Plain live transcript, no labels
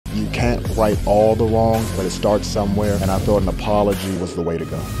You can't right all the wrongs, but it starts somewhere, and I thought an apology was the way to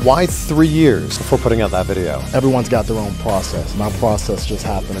go. Why 3 years before putting out that video? Everyone's got their own process. My process just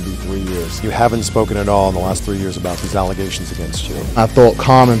happened to be 3 years. You haven't spoken at all in the last 3 years about these allegations against you. I thought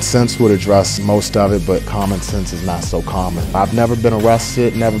common sense would address most of it, but common sense is not so common. I've never been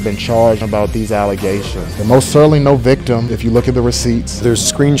arrested, never been charged about these allegations. And most certainly no victim, if you look at the receipts. There's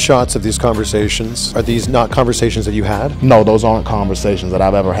screenshots of these conversations. Are these not conversations that you had? No, those aren't conversations that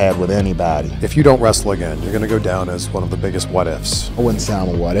I've ever had with anybody. If you don't wrestle again, you're going to go down as one of the biggest what-ifs. I wouldn't say I'm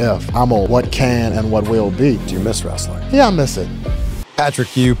a what if. I'm a what can and what will be. Do you miss wrestling? Yeah, I miss it.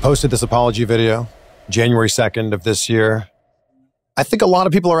 Patrick, you posted this apology video January 2nd of this year. I think a lot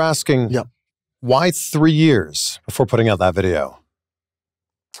of people are asking, why 3 years before putting out that video?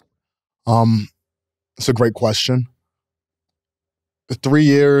 It's a great question. 3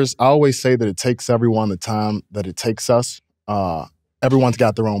 years, I always say that it takes everyone the time that it takes us. Everyone's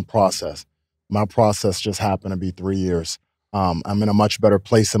got their own process. My process just happened to be 3 years. I'm in a much better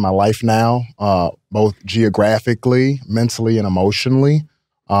place in my life now, both geographically, mentally, and emotionally,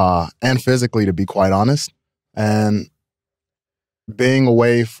 and physically, to be quite honest. And being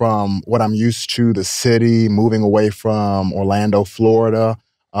away from what I'm used to, the city, moving away from Orlando, Florida,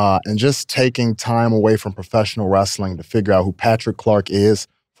 and just taking time away from professional wrestling to figure out who Patrick Clark is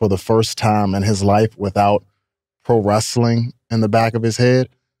for the first time in his life without pro wrestling in the back of his head.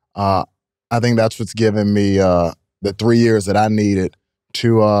 I think that's what's given me the 3 years that I needed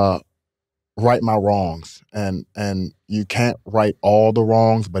to right my wrongs. And you can't right all the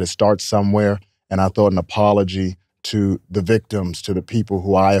wrongs, but it starts somewhere. And I thought an apology to the victims, to the people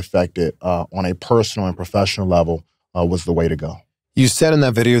who I affected on a personal and professional level was the way to go. You said in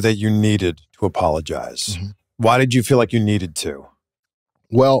that video that you needed to apologize. Mm-hmm. Why did you feel like you needed to?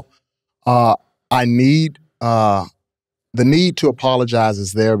 Well, I need, the need to apologize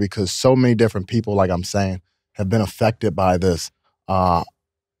is there because so many different people, like I'm saying, have been affected by this.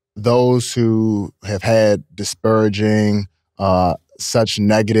 Those who have had disparaging, such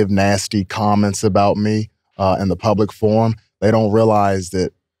negative, nasty comments about me in the public forum, they don't realize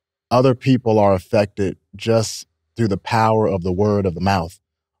that other people are affected just through the power of the word of the mouth.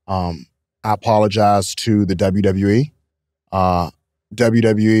 I apologize to the WWE.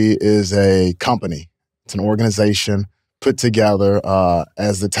 WWE is a company. It's an organization put together,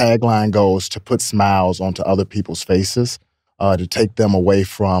 as the tagline goes, to put smiles onto other people's faces, to take them away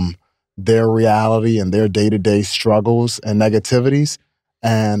from their reality and their day-to-day struggles and negativities.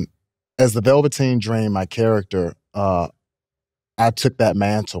 And as the Velveteen Dream, my character, I took that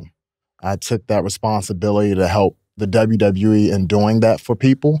mantle. I took that responsibility to help the WWE in doing that for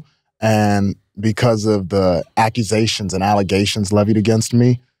people. And because of the accusations and allegations levied against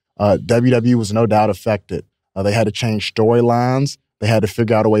me, WWE was no doubt affected. They had to change storylines. They had to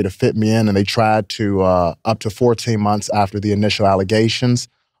figure out a way to fit me in, and they tried to, up to 14 months after the initial allegations.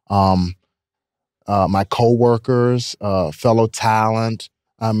 My coworkers, fellow talent,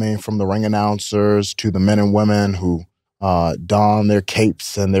 from the ring announcers to the men and women who don their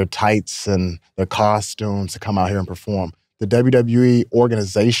capes and their tights and their costumes to come out here and perform. The WWE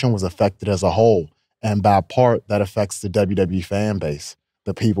organization was affected as a whole, and by part, that affects the WWE fan base,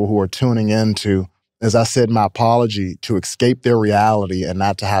 the people who are tuning into, as I said in my apology, to escape their reality and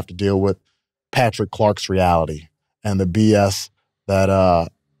not to have to deal with Patrick Clark's reality and the BS that,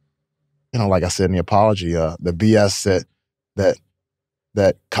 like I said in the apology, the BS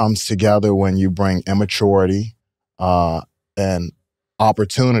that comes together when you bring immaturity and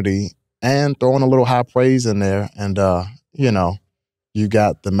opportunity and throwing a little high praise in there. And, you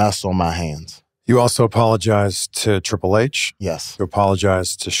got the mess on my hands. You also apologized to Triple H. Yes. You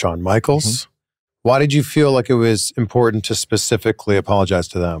apologized to Shawn Michaels. Mm-hmm. Why did you feel like it was important to specifically apologize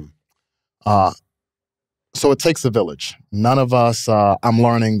to them? So it takes a village. None of us, I'm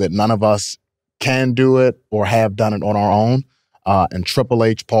learning that none of us can do it or have done it on our own. And Triple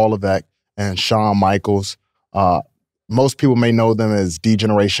H, Paul Levesque, and Shawn Michaels, most people may know them as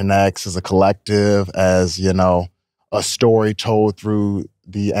D-Generation X, as a collective, as, a story told through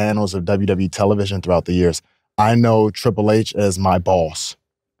the annals of WWE television throughout the years. I know Triple H as my boss,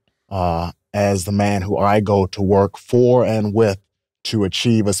 as the man who I go to work for and with to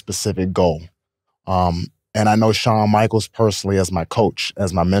achieve a specific goal. And I know Shawn Michaels personally as my coach,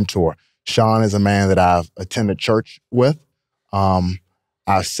 as my mentor. Shawn is a man that I've attended church with.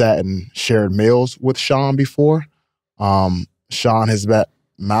 I've sat and shared meals with Shawn before. Shawn has met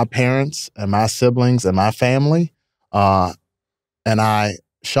my parents and my siblings and my family, and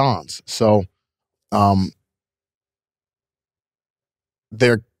Shawn's. So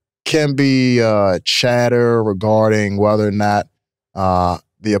there can be chatter regarding whether or not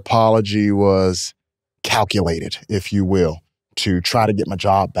the apology was calculated, if you will, to try to get my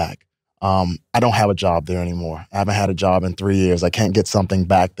job back. I don't have a job there anymore. I haven't had a job in 3 years. I can't get something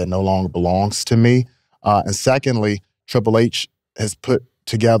back that no longer belongs to me. And secondly, Triple H has put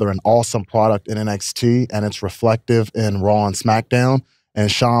together an awesome product in NXT, and it's reflective in Raw and SmackDown.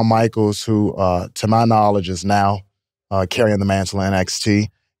 And Shawn Michaels, who, to my knowledge, is now carrying the mantle in NXT,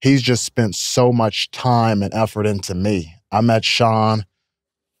 he's just spent so much time and effort into me. I met Shawn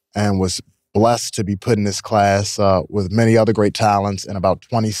and was blessed to be put in this class with many other great talents in about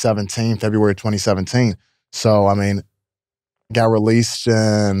 2017, February 2017. So, I mean, got released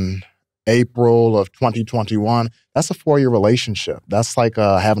in April of 2021. That's a 4-year relationship. That's like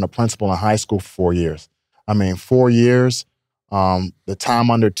having a principal in high school for 4 years. I mean, 4 years, the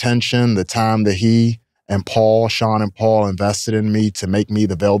time under tension, the time that he and Paul, Shawn and Paul, invested in me to make me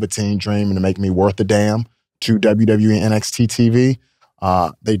the Velveteen Dream and to make me worth a damn to WWE and NXT TV,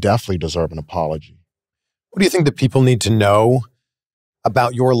 they definitely deserve an apology. What do you think that people need to know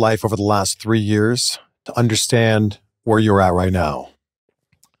about your life over the last 3 years to understand where you're at right now?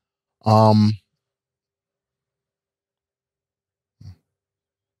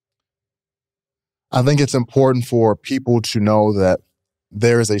 I think it's important for people to know that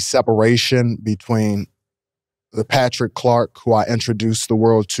there is a separation between the Patrick Clark who I introduced the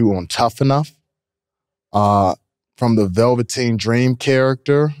world to on Tough Enough, from the Velveteen Dream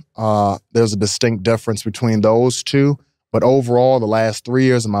character. There's a distinct difference between those two. But overall, the last 3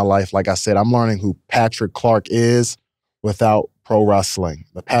 years of my life, like I said, I'm learning who Patrick Clark is without pro wrestling.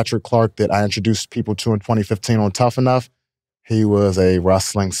 The Patrick Clark that I introduced people to in 2015 on Tough Enough, he was a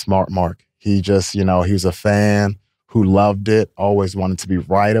wrestling smart mark. He just, he was a fan who loved it, always wanted to be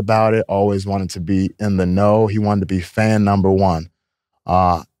right about it, always wanted to be in the know. He wanted to be fan number one.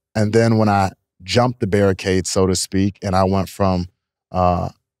 And then when I jumped the barricade, so to speak, and I went from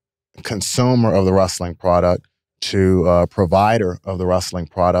consumer of the wrestling product to provider of the wrestling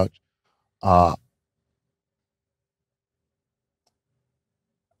product, I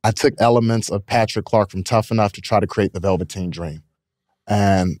took elements of Patrick Clark from Tough Enough to try to create the Velveteen Dream.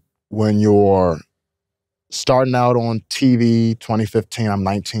 And when you're starting out on TV, 2015, I'm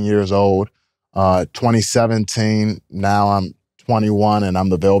 19 years old. 2017, now I'm 21 and I'm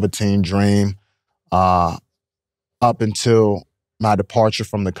the Velveteen Dream. Up until my departure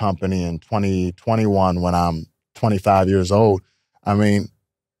from the company in 2021 when I'm 25 years old. I mean,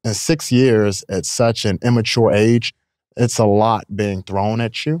 in 6 years at such an immature age, it's a lot being thrown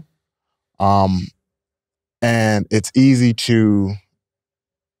at you. And it's easy to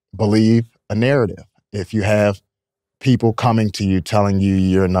believe a narrative. If you have people coming to you telling you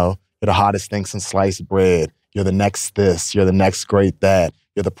you're the hottest thing since sliced bread, you're the next this, you're the next great that,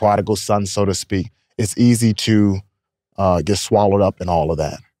 you're the prodigal son, so to speak, it's easy to get swallowed up in all of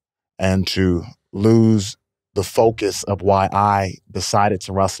that and to lose the focus of why I decided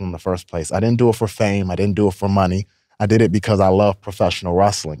to wrestle in the first place. I didn't do it for fame. I didn't do it for money. I did it because I love professional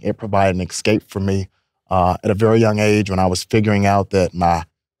wrestling. It provided an escape for me at a very young age when I was figuring out that my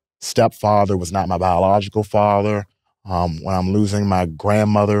stepfather was not my biological father, when I'm losing my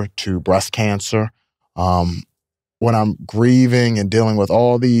grandmother to breast cancer, when I'm grieving and dealing with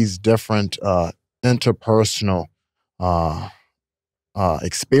all these different interpersonal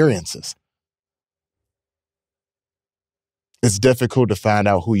experiences. It's difficult to find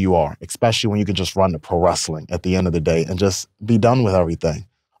out who you are, especially when you can just run to pro wrestling at the end of the day and just be done with everything.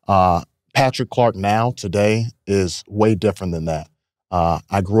 Patrick Clark now, today, is way different than that.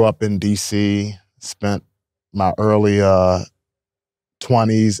 I grew up in D.C., spent my early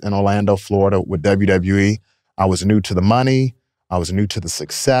 20s in Orlando, Florida with WWE. I was new to the money. I was new to the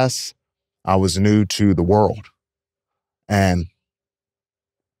success. I was new to the world. And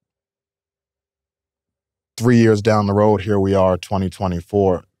 3 years down the road, here we are,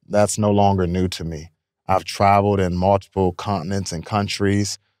 2024. That's no longer new to me. I've traveled in multiple continents and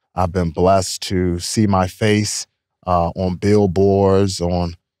countries. I've been blessed to see my face on billboards,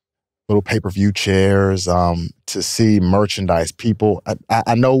 on little pay-per-view chairs, to see merchandise. People,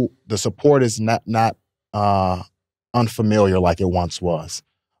 I know the support is not unfamiliar like it once was.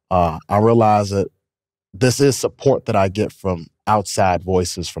 I realize that this is support that I get from outside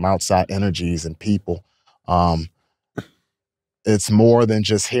voices, from outside energies and people. It's more than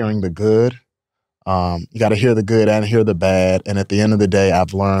just hearing the good. You got to hear the good and hear the bad. And at the end of the day,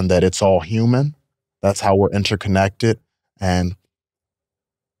 I've learned that it's all human. That's how we're interconnected. And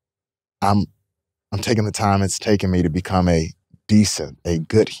I'm taking the time it's taken me to become a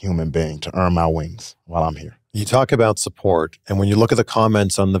good human being, to earn my wings while I'm here. You talk about support, and when you look at the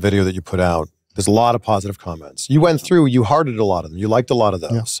comments on the video that you put out, There's a lot of positive comments. You went through, you hearted a lot of them. You liked a lot of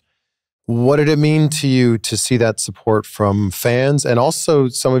those. Yeah. What did it mean to you to see that support from fans and also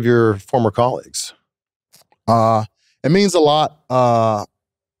some of your former colleagues? It means a lot.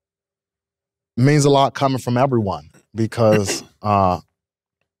 It means a lot coming from everyone because 4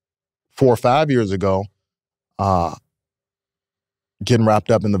 or 5 years ago, getting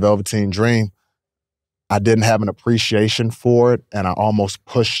wrapped up in the Velveteen Dream, I didn't have an appreciation for it, and I almost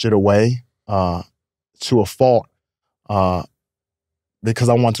pushed it away to a fault because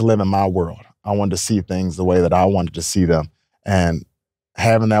I want to live in my world. I wanted to see things the way that I wanted to see them. And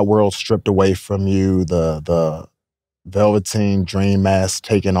having that world stripped away from you, the Velveteen Dream mask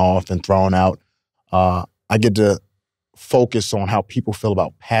taken off and thrown out, I get to focus on how people feel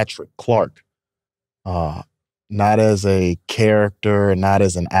about Patrick Clark. Not as a character, not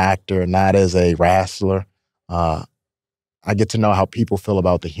as an actor, not as a wrestler. I get to know how people feel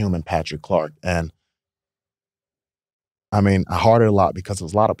about the human Patrick Clark. And I mean, I hearted a lot because it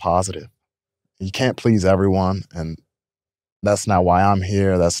was a lot of positive. You can't please everyone, and that's not why I'm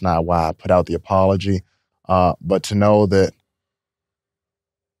here. That's not why I put out the apology. But to know that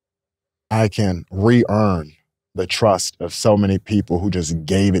I can re-earn the trust of so many people who just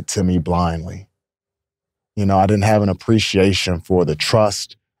gave it to me blindly. You know, I didn't have an appreciation for the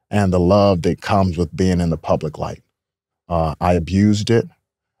trust and the love that comes with being in the public light. I abused it,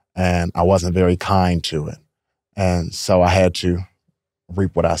 and I wasn't very kind to it. And so I had to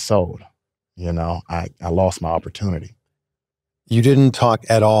reap what I sowed. You know, I lost my opportunity. You didn't talk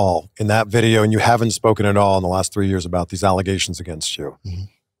at all in that video, and you haven't spoken at all in the last 3 years about these allegations against you. Mm-hmm.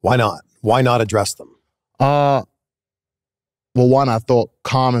 Why not? Why not address them? Well, one, I thought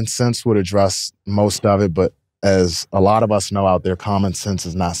common sense would address most of it, but as a lot of us know out there, common sense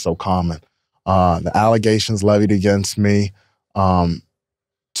is not so common. The allegations levied against me,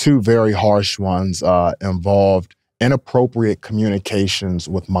 two very harsh ones, involved inappropriate communications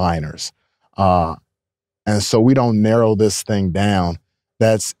with minors. And so we don't narrow this thing down.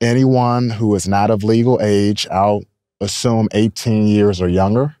 That's anyone who is not of legal age, I'll assume 18 years or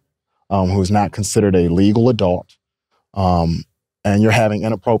younger, who is not considered a legal adult, and you're having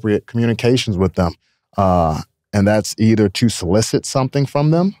inappropriate communications with them. And that's either to solicit something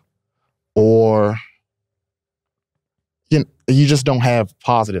from them or you just don't have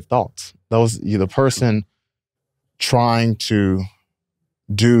positive thoughts. You're the person trying to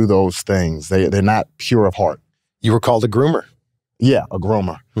do those things. They're not pure of heart. You were called a groomer. Yeah, a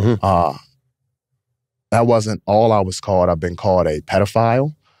groomer. Mm-hmm. That wasn't all I was called. I've been called a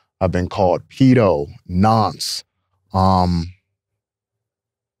pedophile. I've been called pedo, nonce,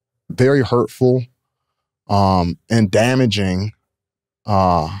 very hurtful and damaging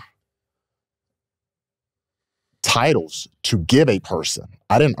titles to give a person.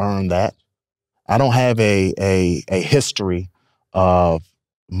 I didn't earn that. I don't have a history of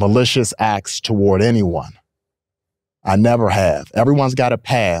malicious acts toward anyone. I never have. Everyone's got a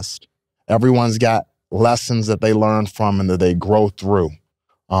past. Everyone's got lessons that they learn from and that they grow through.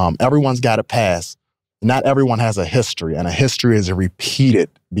 Everyone's got a past. Not everyone has a history, and a history is a repeated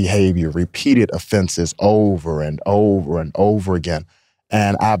behavior, repeated offenses over and over and over again.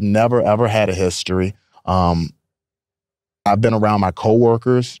 And I've never, ever had a history. I've been around my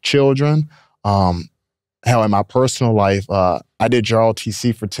coworkers' children. Hell, in my personal life, I did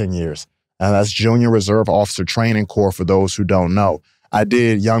JROTC for 10 years, and that's Junior Reserve Officer Training Corps for those who don't know. I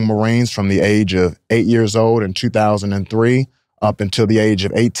did Young Marines from the age of 8 years old in 2003 up until the age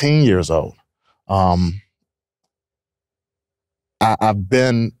of 18 years old. I've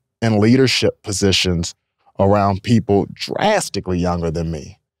been in leadership positions around people drastically younger than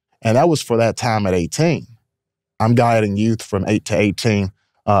me, and that was for that time at 18. I'm guiding youth from 8 to 18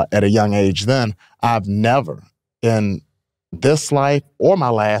 at a young age then. I've never in this life or my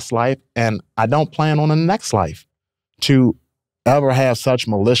last life, and I don't plan on the next life, to ever have such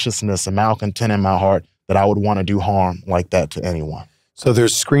maliciousness and malcontent in my heart that I would want to do harm like that to anyone. So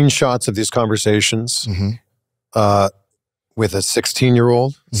there's screenshots of these conversations with a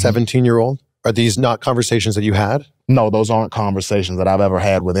 16-year-old, 17-year-old. Are these not conversations that you had? No, those aren't conversations that I've ever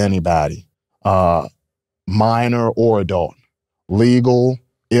had with anybody, minor or adult. Legal,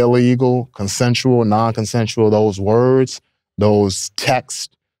 illegal, consensual, non-consensual, those words, those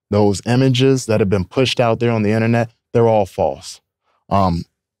texts, those images that have been pushed out there on the internet, they're all false. I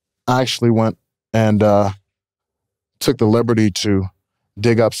actually went and took the liberty to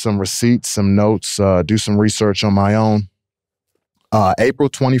dig up some receipts, some notes, do some research on my own. April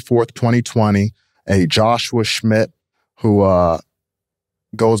 24th, 2020, a Joshua Schmidt, who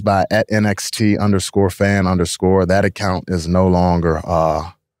goes by @NXT_fan_, that account is no longer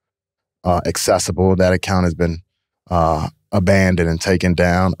accessible. That account has been abandoned and taken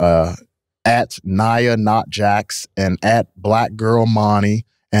down. At Naya Not Jax and at Black Girl Monty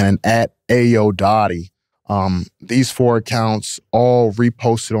and at Ayo Dottie. These 4 accounts all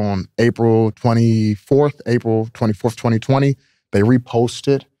reposted on April 24th, 2020. They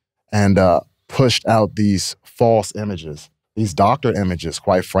reposted and pushed out these false images, these doctor images,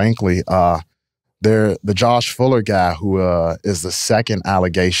 quite frankly. They're the Josh Fuller guy who is the second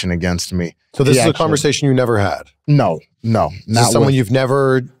allegation against me. So this is a conversation you never had? No. Is this someone you've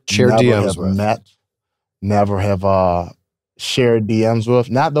never shared DMs with? Never have shared DMs with.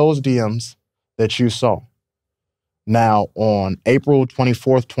 Not those DMs that you saw. Now, on April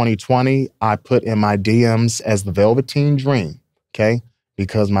 24th, 2020, I put in my DMs as the Velveteen Dream, okay?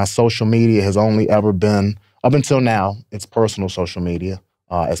 Because my social media has only ever been, up until now, it's personal social media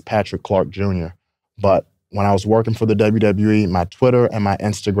as Patrick Clark Jr. But when I was working for the WWE, my Twitter and my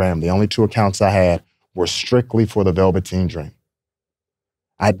Instagram, the only 2 accounts I had, were strictly for the Velveteen Dream.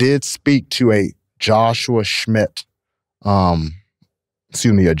 I did speak to a Joshua Schmidt, a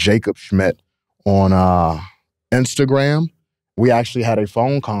Jacob Schmidt on Instagram. We actually had a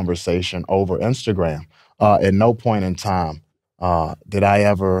phone conversation over Instagram. At no point in time did I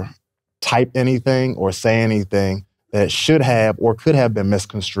ever type anything or say anything that should have or could have been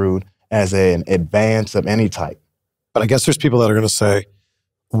misconstrued as an advance of any type. But I guess there's people that are going to say,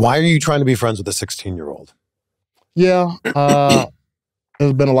 why are you trying to be friends with a 16-year-old? Yeah,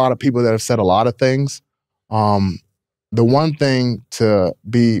 there's been a lot of people that have said a lot of things. The one thing to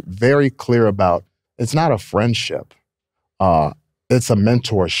be very clear about, it's not a friendship. It's a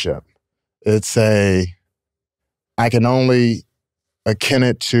mentorship. I can only akin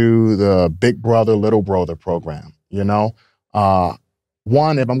it to the Big Brother, Little Brother program, you know?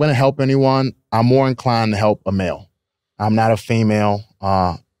 One, if I'm going to help anyone, I'm more inclined to help a male. I'm not a female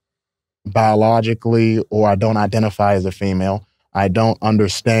biologically, or I don't identify as a female. I don't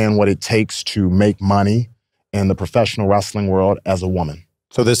understand what it takes to make money in the professional wrestling world as a woman.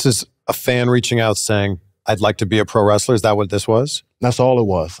 So this is a fan reaching out saying, I'd like to be a pro wrestler. Is that what this was? That's all it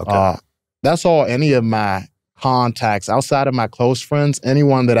was. Okay. That's all any of my contacts outside of my close friends,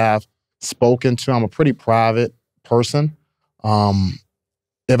 anyone that I've spoken to. I'm a pretty private person.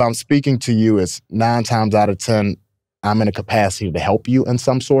 If I'm speaking to you, it's 9 times out of 10, I'm in a capacity to help you in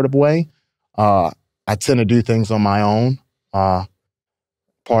some sort of way. I tend to do things on my own.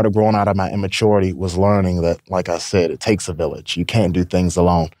 Part of growing out of my immaturity was learning that, like I said, it takes a village. You can't do things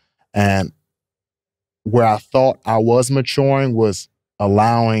alone. And where I thought I was maturing was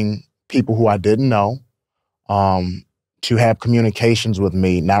allowing people who I didn't know to have communications with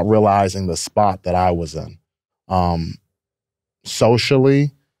me, not realizing the spot that I was in.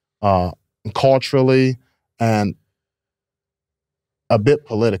 Socially, culturally, and a bit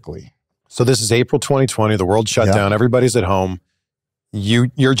politically. So this is April 2020, the world shut down, everybody's at home.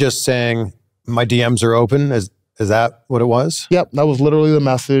 You're just saying, my DMs are open? Is that what it was? Yep, that was literally the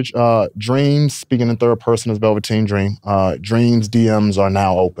message. Dreams, speaking in third person as Velveteen Dream, Dreams DMs are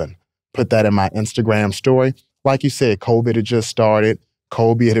now open. Put that in my Instagram story. Like you said, COVID had just started.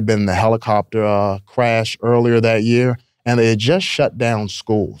 Kobe had been in the helicopter crash earlier that year, and they had just shut down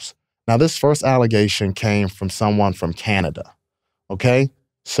schools. Now, this first allegation came from someone from Canada, okay?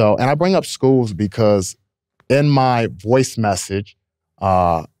 So, and I bring up schools because in my voice message,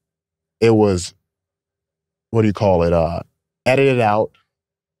 it was, what do you call it? Edited out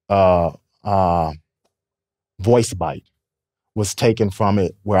voice bite was taken from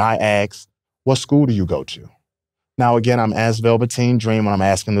it, where I asked, what school do you go to? Now, again, I'm as Velveteen Dream when I'm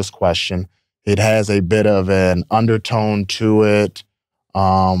asking this question. It has a bit of an undertone to it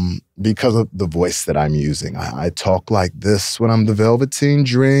because of the voice that I'm using. I talk like this when I'm the Velveteen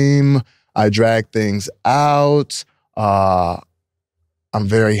Dream. I drag things out. I'm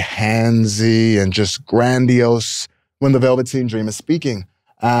very handsy and just grandiose when the Velveteen Dream is speaking.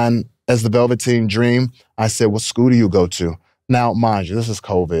 And as the Velveteen Dream, I said, what school do you go to? Now, mind you, this is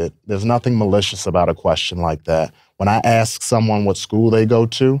COVID. There's nothing malicious about a question like that. When I ask someone what school they go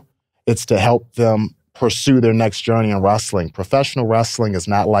to, it's to help them pursue their next journey in wrestling. Professional wrestling is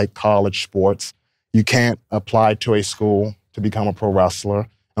not like college sports. You can't apply to a school to become a pro wrestler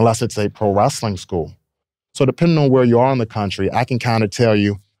unless it's a pro wrestling school. So depending on where you are in the country, I can kind of tell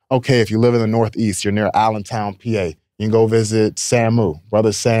you, okay, if you live in the Northeast, you're near Allentown, PA, you can go visit Samu,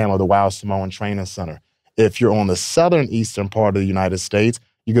 Brother Sam of the Wild Samoan Training Center. If you're on the southern eastern part of the United States,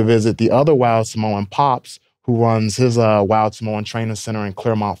 you can visit the other Wild Samoan Pops, who runs his Wild Samoan Training Center in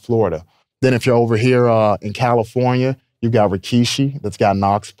Clermont, Florida. Then if you're over here in California, You got Rikishi, that's got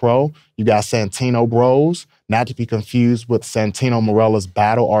Nox Pro. You got Santino Bros, not to be confused with Santino Morella's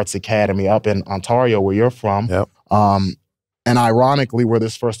Battle Arts Academy up in Ontario, where you're from. Yep. And ironically, where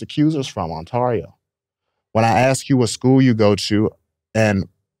this first accuser's from, Ontario. When I ask you what school you go to and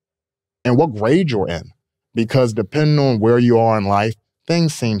what grade you're in, because depending on where you are in life,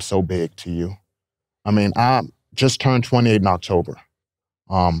 things seem so big to you. I mean, I just turned 28 in October.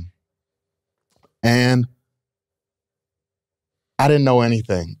 And I didn't know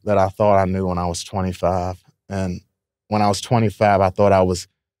anything that I thought I knew when I was 25. And when I was 25, I thought I was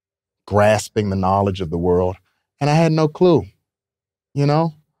grasping the knowledge of the world. And I had no clue, you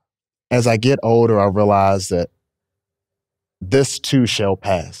know? As I get older, I realize that this too shall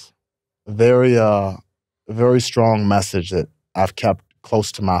pass. Very strong message that I've kept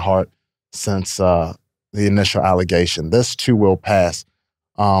close to my heart since the initial allegation. This too will pass.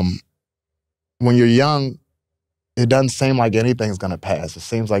 When you're young, it doesn't seem like anything's gonna pass. It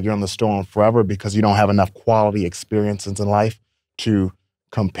seems like you're in the storm forever because you don't have enough quality experiences in life to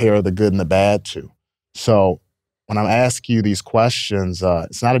compare the good and the bad to. So when I'm asking you these questions,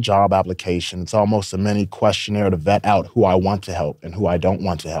 it's not a job application. It's almost a mini questionnaire to vet out who I want to help and who I don't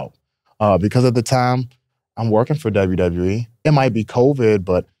want to help. Because at the time, I'm working for WWE. It might be COVID,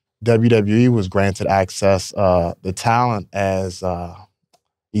 but WWE was granted access, the talent as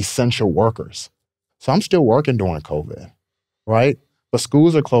essential workers. So I'm still working during COVID, right? But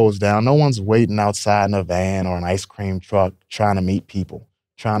schools are closed down. No one's waiting outside in a van or an ice cream truck trying to meet people,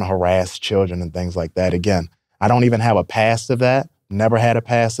 trying to harass children and things like that. Again, I don't even have a past of that, never had a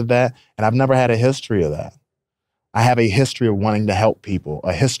past of that, and I've never had a history of that. I have a history of wanting to help people,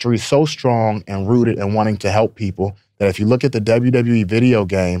 a history so strong and rooted in wanting to help people that if you look at the WWE video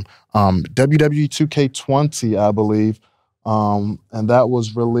game, WWE 2K20, I believe, and that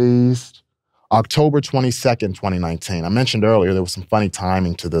was released October 22nd, 2019. I mentioned earlier there was some funny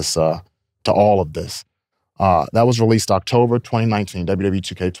timing to this, to all of this. That was released October 2019, WWE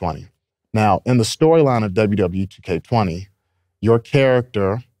 2K20. Now, in the storyline of WWE 2K20, your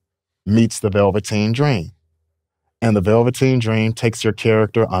character meets the Velveteen Dream. And the Velveteen Dream takes your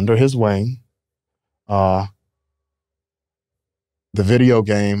character under his wing. The video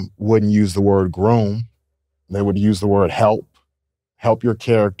game wouldn't use the word groom. They would use the word help your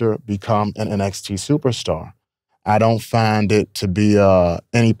character become an NXT superstar. I don't find it to be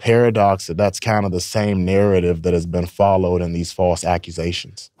any paradox that that's kind of the same narrative that has been followed in these false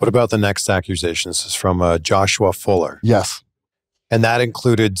accusations. What about the next accusation? This is from Joshua Fuller. Yes. And that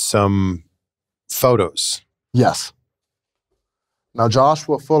included some photos. Yes. Now,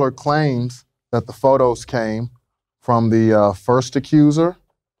 Joshua Fuller claims that the photos came from the first accuser.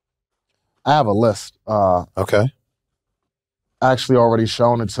 I have a list. Okay. Actually already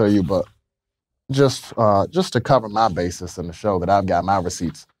shown it to you, but just to cover my basis in the show that I've got my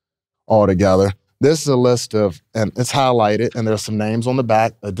receipts all together. This is a list of, and it's highlighted, and there's some names on the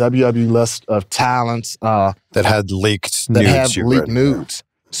back, a WWE list of talents. That had leaked that nudes. Have leaked nudes.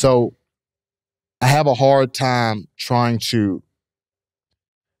 So I have a hard time trying to,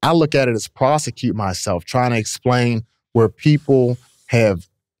 I look at it as prosecute myself, trying to explain where people have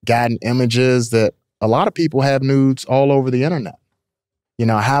gotten images that a lot of people have nudes all over the internet. You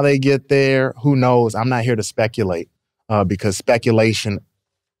know, how they get there, who knows? I'm not here to speculate because speculation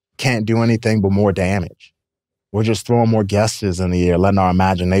can't do anything but more damage. We're just throwing more guesses in the air, letting our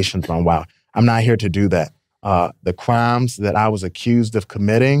imaginations run wild. I'm not here to do that. The crimes that I was accused of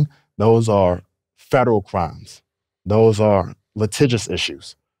committing, those are federal crimes. Those are litigious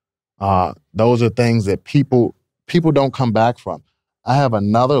issues. Those are things that people don't come back from. I have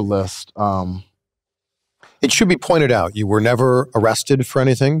another list. It should be pointed out, you were never arrested for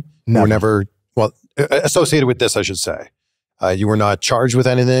anything. Never. You were never, well, associated with this, I should say. You were not charged with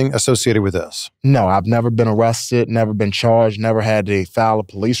anything associated with this. No, I've never been arrested, never been charged, never had to file a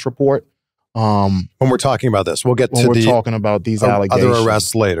police report. When we're talking about this, we'll get to we're talking about these allegations. Other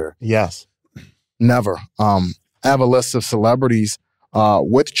arrests later. Yes, never. I have a list of celebrities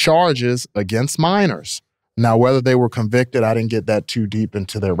with charges against minors. Now, whether they were convicted, I didn't get that too deep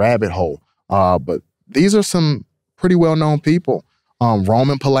into their rabbit hole. But these are some pretty well-known people.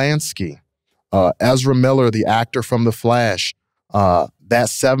 Roman Polanski, Ezra Miller, the actor from The Flash, That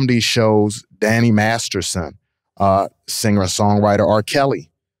 70s Show's Danny Masterson, singer-songwriter R. Kelly,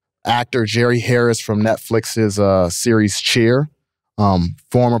 actor Jerry Harris from Netflix's series Cheer,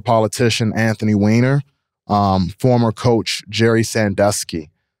 former politician Anthony Weiner, former coach Jerry Sandusky,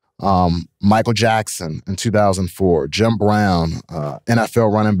 Michael Jackson in 2004, Jim Brown,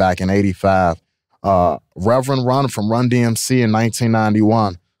 NFL running back in 85, Reverend Run from Run DMC in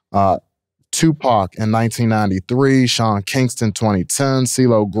 1991, Tupac in 1993, Sean Kingston 2010,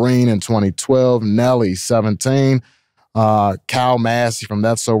 CeeLo Green in 2012, Nelly 17. Cal Massey from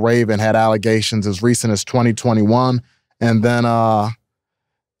That's So Raven had allegations as recent as 2021. And then,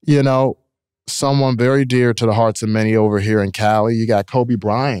 you know, someone very dear to the hearts of many over here in Cali, you got Kobe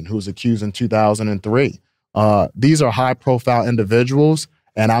Bryant, who was accused in 2003. These are high-profile individuals,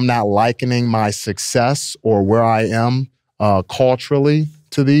 and I'm not likening my success or where I am culturally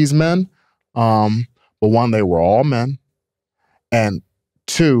to these men. But one, they were all men. And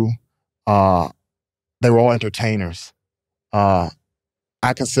two, they were all entertainers. I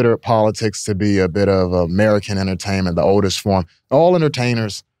consider politics to be a bit of American entertainment, the oldest form. All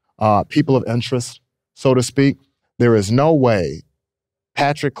entertainers, people of interest, so to speak. There is no way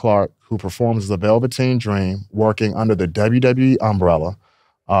Patrick Clark, who performs the Velveteen Dream, working under the WWE umbrella,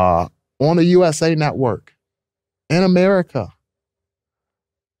 on the USA Network, in America,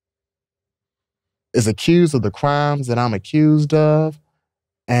 is accused of the crimes that I'm accused of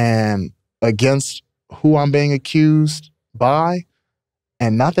and against who I'm being accused by,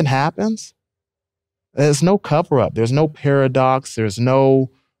 and nothing happens. There's no cover-up. There's no paradox. There's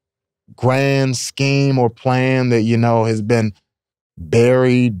no grand scheme or plan that, you know, has been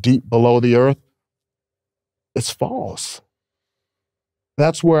buried deep below the earth. It's false.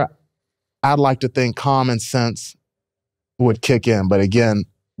 That's where I'd like to think common sense would kick in. But again,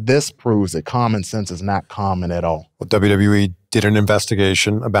 this proves that common sense is not common at all. Well, WWE did an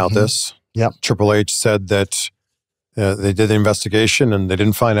investigation about this. Yep. Triple H said that they did the investigation and they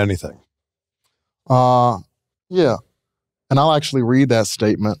didn't find anything. Yeah. And I'll actually read that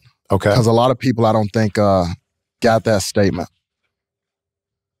statement. Okay. Because a lot of people, I don't think, got that statement.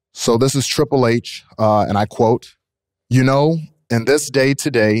 So this is Triple H, and I quote, "You know, in this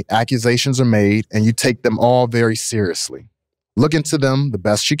day-to-day, accusations are made and you take them all very seriously. Look into them the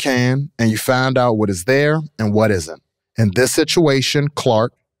best you can, and you find out what is there and what isn't. In this situation,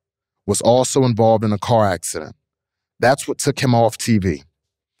 Clark was also involved in a car accident. That's what took him off TV.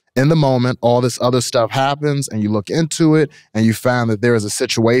 In the moment, all this other stuff happens, and you look into it, and you find that there is a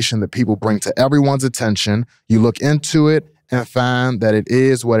situation that people bring to everyone's attention. You look into it and find that it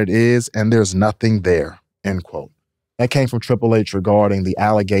is what it is, and there's nothing there," end quote. That came from Triple H regarding the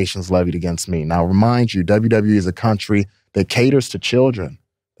allegations levied against me. Now, remind you, WWE is a country that caters to children.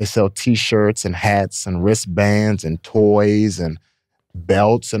 They sell T-shirts and hats and wristbands and toys and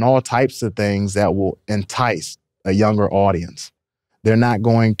belts and all types of things that will entice a younger audience. They're not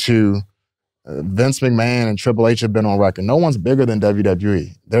going to, Vince McMahon and Triple H have been on record. No one's bigger than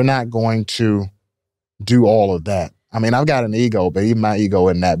WWE. They're not going to do all of that. I mean, I've got an ego, but even my ego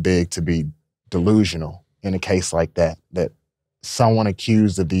isn't that big to be delusional in a case like that, that someone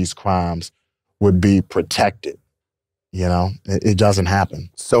accused of these crimes would be protected. You know, it doesn't happen.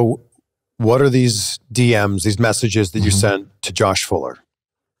 So what are these DMs, these messages that you sent to Josh Fuller?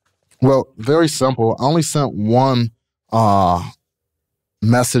 Well, very simple. I only sent one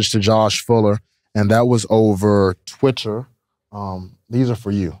message to Josh Fuller, and that was over Twitter. These are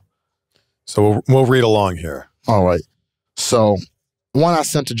for you. So we'll read along here. All right. So one I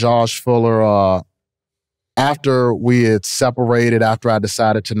sent to Josh Fuller after we had separated, after I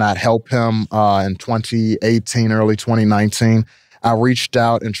decided to not help him in 2018, early 2019. I reached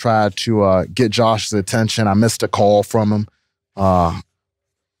out and tried to get Josh's attention. I missed a call from him,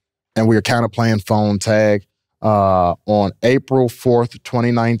 and we were kind of playing phone tag. On April 4th,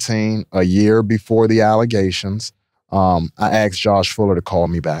 2019, a year before the allegations, I asked Josh Fuller to call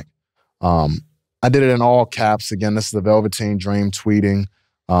me back. I did it in all caps. Again, this is the Velveteen Dream tweeting.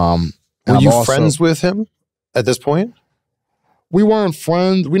 Were you friends with him at this point? We weren't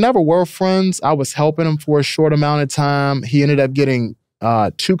friends. We never were friends. I was helping him for a short amount of time. He ended up getting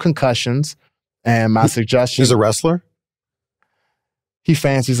 2 concussions. And my suggestion— He's a wrestler? He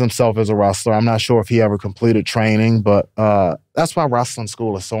fancies himself as a wrestler. I'm not sure if he ever completed training, but that's why wrestling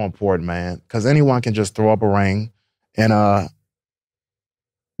school is so important, man. Because anyone can just throw up a ring in a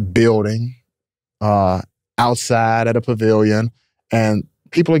building, outside at a pavilion, and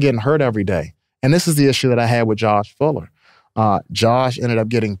people are getting hurt every day. And this is the issue that I had with Josh Fuller. Josh ended up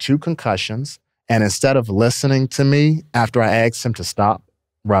getting 2 concussions, and instead of listening to me after I asked him to stop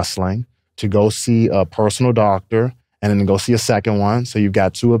wrestling, to go see a personal doctor, and then go see a second one, so you've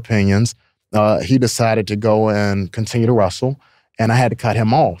got 2 opinions, he decided to go and continue to wrestle, and I had to cut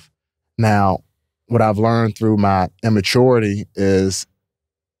him off. Now, what I've learned through my immaturity is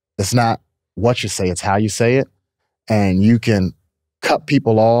it's not what you say, it's how you say it. And you can cut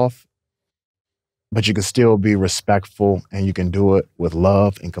people off, but you can still be respectful, and you can do it with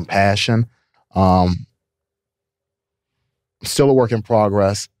love and compassion. Still a work in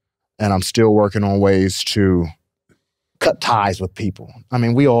progress. and I'm still working on ways to cut ties with people. I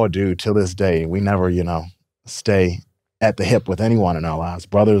mean, we all do till this day. We never, you know, stay at the hip with anyone in our lives,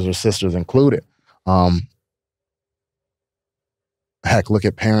 brothers or sisters included. Heck, look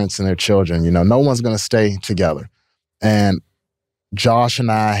at parents and their children. You know, no one's going to stay together. And Josh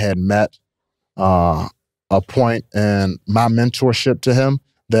and I had met a point in my mentorship to him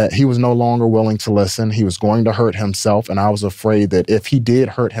that he was no longer willing to listen. He was going to hurt himself. And I was afraid that if he did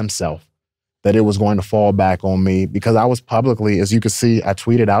hurt himself, that it was going to fall back on me, because I was publicly, as you could see, I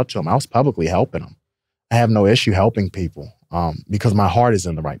tweeted out to him, I was publicly helping him. I have no issue helping people because my heart is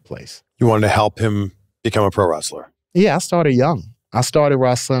in the right place. You wanted to help him become a pro wrestler? Yeah, I started young. I started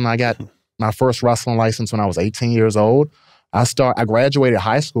wrestling. I got my first wrestling license when I was 18 years old. I graduated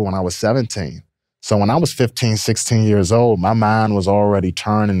high school when I was 17. So when I was 15, 16 years old, my mind was already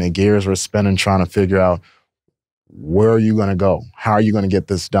turning, the gears were spinning, trying to figure out, where are you going to go? How are you going to get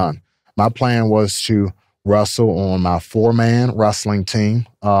this done? My plan was to wrestle on my 4-man wrestling team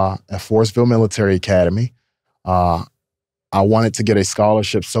at Forestville Military Academy. I wanted to get a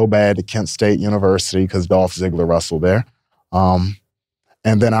scholarship so bad to Kent State University because Dolph Ziggler wrestled there.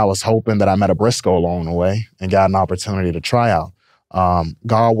 And then I was hoping that I met a Briscoe along the way and got an opportunity to try out.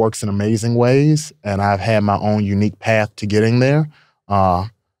 God works in amazing ways, and I've had my own unique path to getting there.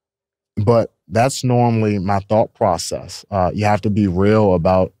 But that's normally my thought process. You have to be real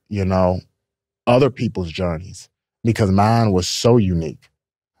about, you know, other people's journeys, because mine was so unique.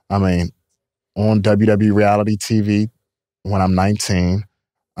 I mean, on WWE reality TV, when I'm 19,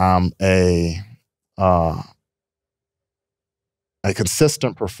 I'm a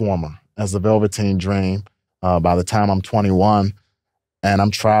consistent performer as the Velveteen Dream. By the time I'm 21, and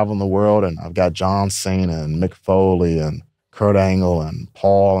I'm traveling the world, and I've got John Cena and Mick Foley and Kurt Angle and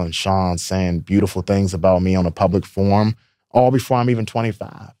Paul and Sean saying beautiful things about me on a public forum, all before I'm even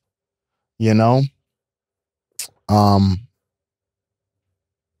 25. You know?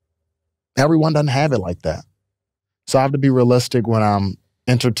 Everyone doesn't have it like that. So I have to be realistic when I'm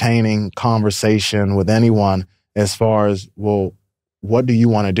entertaining conversation with anyone as far as, well, what do you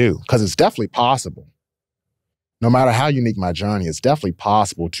want to do? Because it's definitely possible. No matter how unique my journey, it's definitely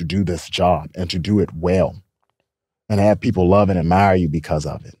possible to do this job and to do it well and have people love and admire you because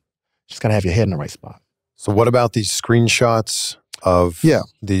of it. Just got to have your head in the right spot. So what about these screenshots of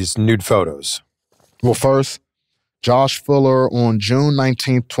these nude photos? Well, first, Josh Fuller on June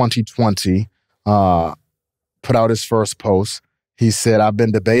 19th, 2020, put out his first post. He said, I've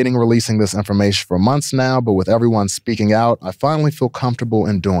been debating releasing this information for months now, but with everyone speaking out, I finally feel comfortable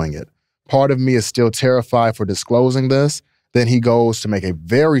in doing it. Part of me is still terrified for disclosing this. Then he goes to make a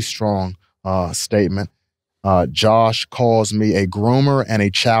very strong statement. Josh calls me a groomer and a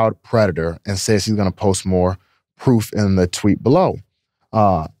child predator and says he's going to post more proof in the tweet below.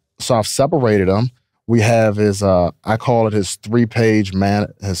 So I've separated them. We have his, I call it his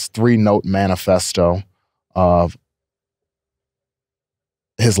 3-note manifesto of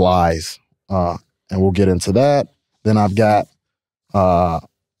his lies. And we'll get into that. Then I've got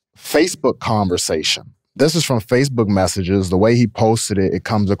Facebook conversation. This is from Facebook messages. The way he posted it, it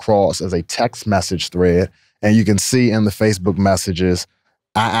comes across as a text message thread. And you can see in the Facebook messages,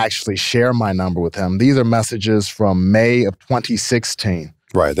 I actually share my number with him. These are messages from May of 2016.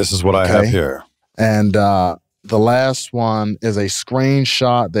 Right, this is what I have here. And the last one is a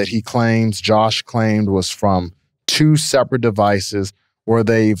screenshot that he claims, Josh claimed, was from 2 separate devices where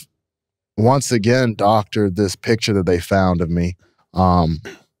they've once again doctored this picture that they found of me.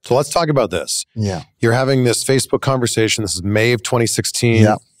 So let's talk about this. Yeah. You're having this Facebook conversation. This is May of 2016.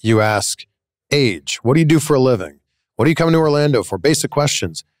 Yeah. You ask, age, what do you do for a living? What are you coming to Orlando for? Basic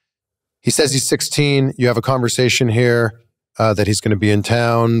questions. He says he's 16. You have a conversation here that he's going to be in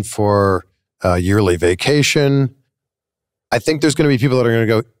town for a yearly vacation. I think there's going to be people that are going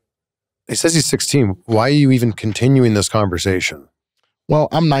to go, he says he's 16. Why are you even continuing this conversation? Well,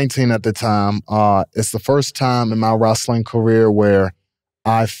 I'm 19 at the time. It's the first time in my wrestling career where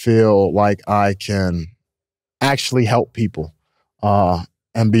I feel like I can actually help people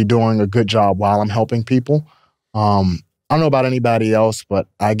and be doing a good job while I'm helping people. I don't know about anybody else, but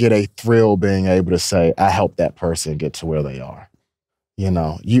I get a thrill being able to say, I helped that person get to where they are. You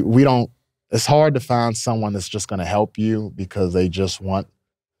know, it's hard to find someone that's just going to help you because they just want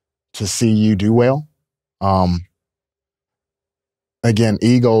to see you do well. Again,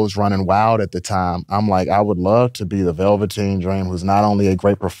 ego's running wild at the time. I'm like, I would love to be the Velveteen Dream who's not only a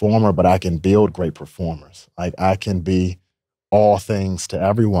great performer, but I can build great performers. Like, I can be all things to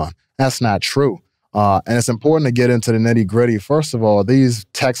everyone. That's not true. And it's important to get into the nitty gritty. First of all, these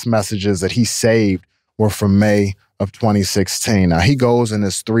text messages that he saved were from May of 2016. Now, he goes in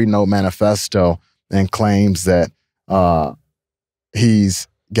his 3-note manifesto and claims that he's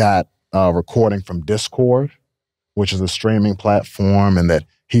got a recording from Discord, which is a streaming platform, and that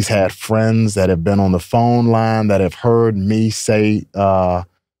he's had friends that have been on the phone line that have heard me say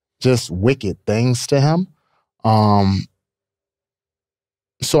just wicked things to him.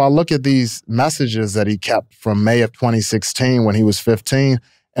 So I look at these messages that he kept from May of 2016 when he was 15,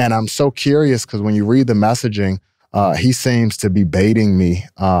 and I'm so curious because when you read the messaging, he seems to be baiting me.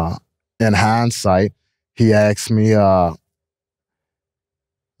 In hindsight, he asked me,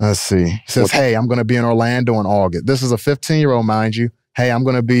 let's see, he says, hey, I'm going to be in Orlando in August. This is a 15-year-old, mind you. Hey, I'm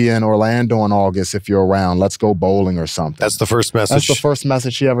going to be in Orlando in August if you're around. Let's go bowling or something. That's the first message. That's the first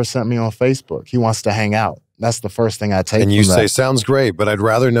message he ever sent me on Facebook. He wants to hang out. That's the first thing I take and you from say, that. sounds great, but I'd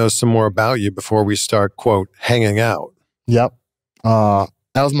rather know some more about you before we start, quote, hanging out. Yep. That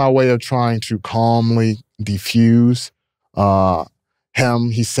was my way of trying to calmly diffuse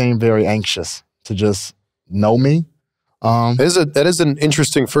him. He seemed very anxious to just know me. That is an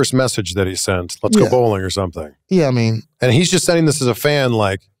interesting first message that he sent. Let's go bowling or something. Yeah, I mean. And he's just sending this as a fan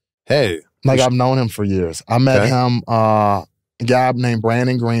like, hey. Like I've known him for years. I met him, a guy named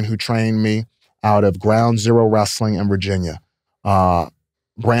Brandon Green who trained me out of Ground Zero Wrestling in Virginia.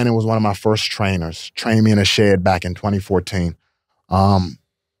 Brandon was one of my first trainers, trained me in a shed back in 2014.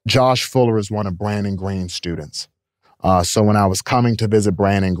 Josh Fuller is one of Brandon Green's students. So when I was coming to visit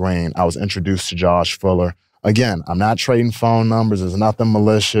Brandon Green, I was introduced to Josh Fuller. Again, I'm not trading phone numbers. There's nothing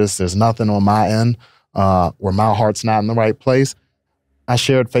malicious. There's nothing on my end where my heart's not in the right place. I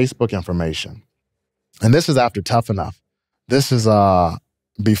shared Facebook information. And this is after Tough Enough. This is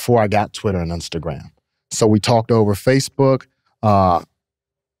before I got Twitter and Instagram. So we talked over Facebook.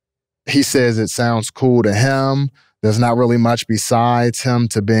 He says it sounds cool to him. There's not really much besides him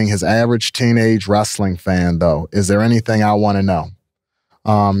to being his average teenage wrestling fan, though. Is there anything I want to know?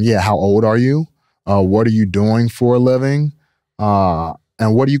 Yeah, how old are you? What are you doing for a living? And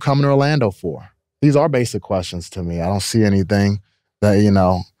what are you coming to Orlando for? These are basic questions to me. I don't see anything that,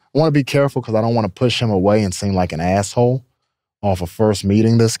 I want to be careful because I don't want to push him away and seem like an asshole off of first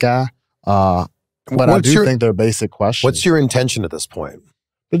meeting this guy. But I do think they're basic questions. What's your intention at this point?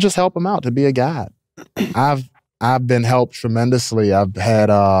 To just help him out, to be a guide. I've been helped tremendously. I've had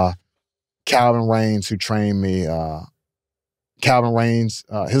Calvin Raines who trained me. Calvin Raines,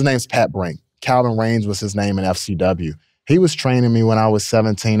 his name's Pat Brink. Calvin Raines was his name in FCW. He was training me when I was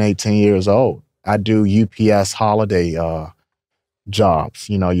 17, 18 years old. I do UPS holiday jobs.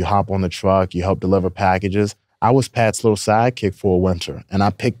 You hop on the truck, you help deliver packages. I was Pat's little sidekick for a winter, and I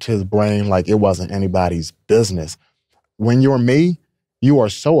picked his brain like it wasn't anybody's business. When you're me, you are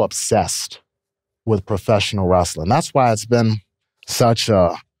so obsessed with professional wrestling. That's why it's been such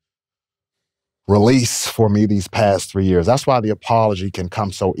a release for me these past 3 years. That's why the apology can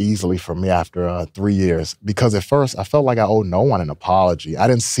come so easily for me after 3 years. Because at first, I felt like I owed no one an apology. I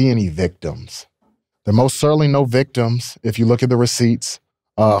didn't see any victims. There are most certainly no victims if you look at the receipts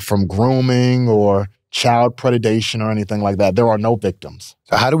from grooming or child predation or anything like that. There are no victims.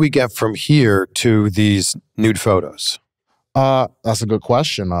 So how do we get from here to these nude photos? That's a good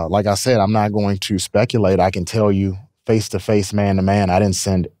question. Like I said, I'm not going to speculate. I can tell you face-to-face, man-to-man, I didn't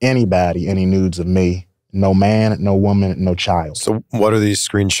send anybody any nudes of me. No man, no woman, no child. So what are these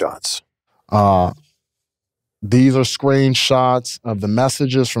screenshots? These are screenshots of the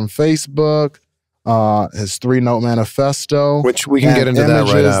messages from Facebook, his 3-note manifesto. Which we can get into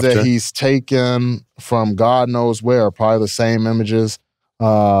that right after. Images that he's taken from God knows where, probably the same images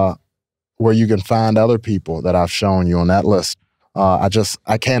where you can find other people that I've shown you on that list. I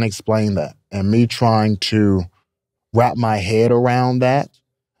can't explain that. And me trying to wrap my head around that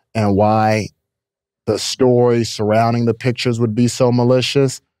and why the story surrounding the pictures would be so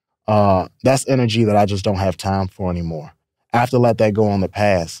malicious, that's energy that I just don't have time for anymore. I have to let that go on the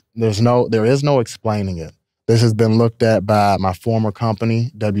past. There is no explaining it. This has been looked at by my former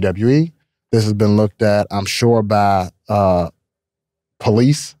company, WWE. This has been looked at, I'm sure, by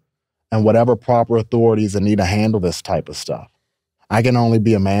police and whatever proper authorities that need to handle this type of stuff. I can only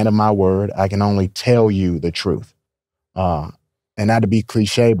be a man of my word. I can only tell you the truth. And not to be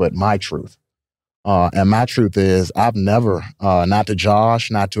cliche, but my truth. And my truth is I've never, not to Josh,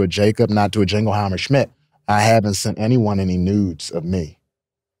 not to a Jacob, not to a Jingleheimer Schmidt, I haven't sent anyone any nudes of me.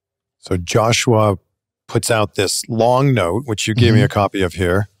 So Joshua puts out this long note, which you gave me a copy of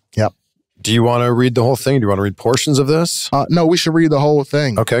here. Yep. Do you want to read the whole thing? Do you want to read portions of this? No, we should read the whole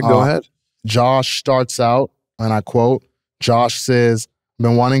thing. Okay, go ahead. Josh starts out, and I quote, Josh says,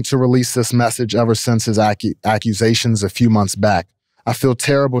 been wanting to release this message ever since his accusations a few months back. I feel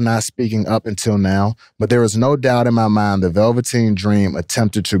terrible not speaking up until now, but there is no doubt in my mind that Velveteen Dream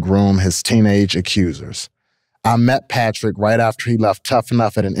attempted to groom his teenage accusers. I met Patrick right after he left Tough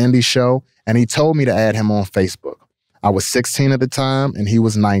Enough at an indie show, and he told me to add him on Facebook. I was 16 at the time, and he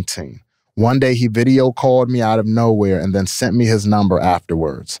was 19. One day, he video called me out of nowhere and then sent me his number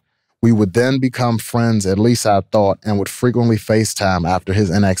afterwards. We would then become friends, at least I thought, and would frequently FaceTime after his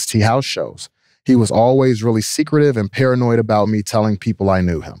NXT house shows. He was always really secretive and paranoid about me telling people I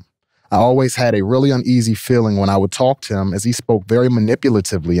knew him. I always had a really uneasy feeling when I would talk to him, as he spoke very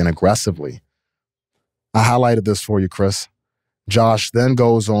manipulatively and aggressively. I highlighted this for you, Chris. Josh then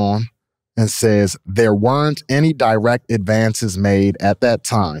goes on and says, there weren't any direct advances made at that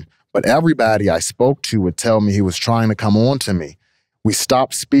time, but everybody I spoke to would tell me he was trying to come on to me. We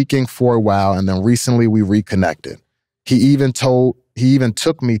stopped speaking for a while, and then recently we reconnected. He even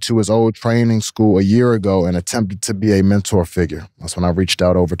took me to his old training school a year ago and attempted to be a mentor figure. That's when I reached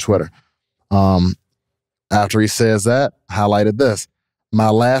out over Twitter. After he says that, highlighted this. My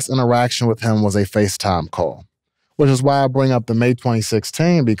last interaction with him was a FaceTime call, which is why I bring up the May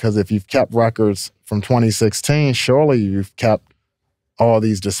 2016, because if you've kept records from 2016, surely you've kept all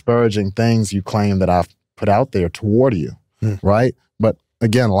these disparaging things you claim that I've put out there toward you, right? But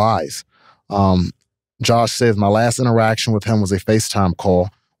again, lies. Josh says my last interaction with him was a FaceTime call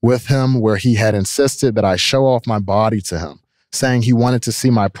with him where he had insisted that I show off my body to him, saying he wanted to see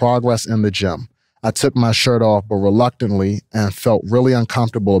my progress in the gym. I took my shirt off, but reluctantly, and felt really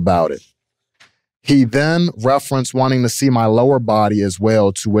uncomfortable about it. He then referenced wanting to see my lower body as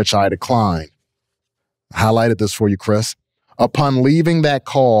well, to which I declined. Highlighted this for you, Chris. Upon leaving that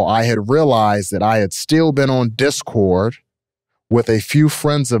call, I had realized that I had still been on Discord with a few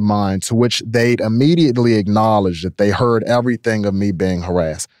friends of mine, to which they'd immediately acknowledged that they heard everything of me being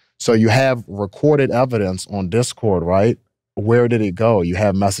harassed. So you have recorded evidence on Discord, right? Where did it go? You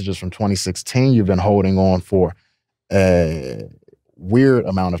have messages from 2016 you've been holding on for a weird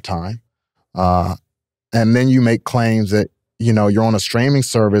amount of time. And then you make claims that, you're on a streaming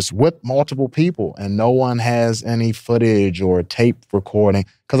service with multiple people and no one has any footage or tape recording,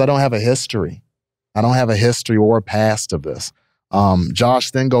 because I don't have a history. I don't have a history or a past of this.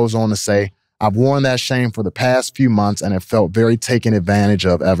 Josh then goes on to say, I've worn that shame for the past few months and have felt very taken advantage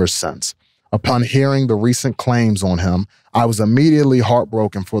of ever since. Upon hearing the recent claims on him, I was immediately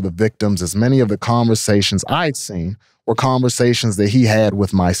heartbroken for the victims, as many of the conversations I'd seen were conversations that he had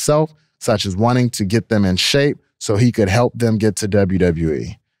with myself, such as wanting to get them in shape so he could help them get to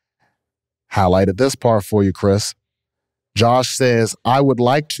WWE. Highlighted this part for you, Chris. Josh says, I would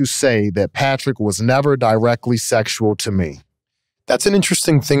like to say that Patrick was never directly sexual to me. That's an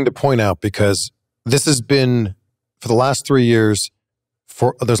interesting thing to point out, because this has been, for the last 3 years,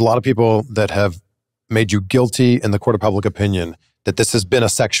 there's a lot of people that have made you guilty in the court of public opinion that this has been a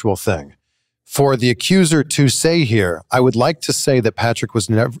sexual thing. For the accuser to say here, I would like to say that Patrick was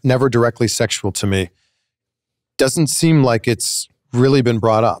never directly sexual to me, doesn't seem like it's really been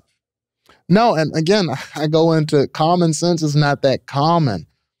brought up. No, and again, I go into common sense is not that common.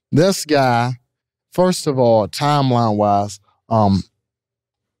 This guy, first of all, timeline-wise, the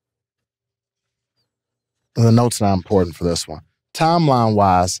notes are important for this one.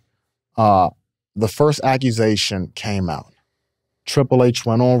 Timeline-wise, the first accusation came out. Triple H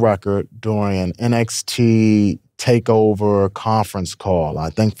went on record during an NXT TakeOver conference call, I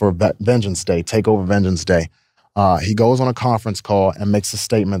think for Vengeance Day, TakeOver Vengeance Day. He goes on a conference call and makes a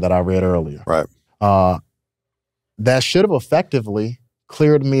statement that I read earlier. Right. That should have effectively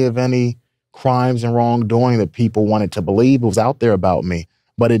cleared me of any crimes and wrongdoing that people wanted to believe was out there about me,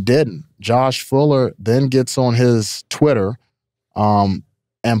 but it didn't. Josh Fuller then gets on his Twitter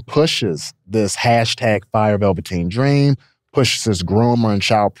and pushes this hashtag Fire Velveteen Dream, pushes this groomer and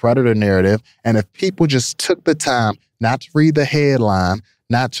child predator narrative. And if people just took the time not to read the headline,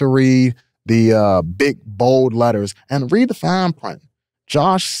 not to read the big, bold letters, and read the fine print,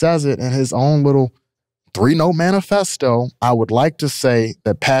 Josh says it in his own little 3-note manifesto. I would like to say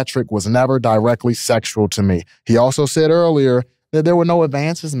that Patrick was never directly sexual to me. He also said earlier that there were no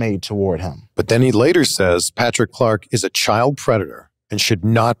advances made toward him. But then he later says Patrick Clark is a child predator and should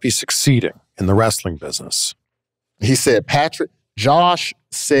not be succeeding in the wrestling business. He said Josh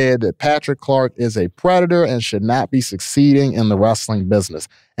said that Patrick Clark is a predator and should not be succeeding in the wrestling business.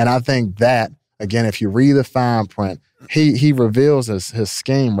 And I think that, again, if you read the fine print, he reveals his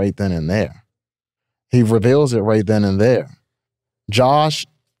scheme right then and there. He reveals it right then and there. Josh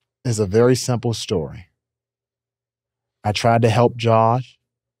is a very simple story. I tried to help Josh.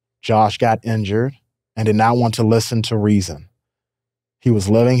 Josh got injured and did not want to listen to reason. He was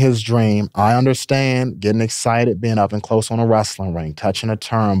living his dream. I understand getting excited, being up and close on a wrestling ring, touching a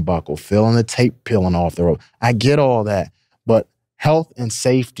turnbuckle, feeling the tape peeling off the rope. I get all that. But health and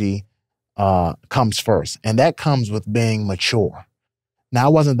safety comes first. And that comes with being mature. Now, I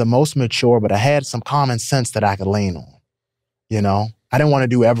wasn't the most mature, but I had some common sense that I could lean on. You know, I didn't want to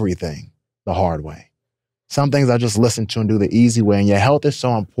do everything the hard way. Some things I just listen to and do the easy way. And your health is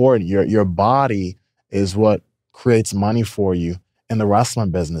so important. Your body is what creates money for you in the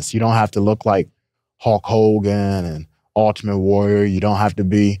wrestling business. You don't have to look like Hulk Hogan and Ultimate Warrior. You don't have to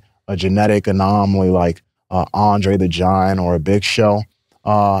be a genetic anomaly like Andre the Giant or a Big Show.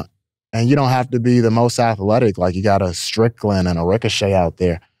 And you don't have to be the most athletic, like you got a Strickland and a Ricochet out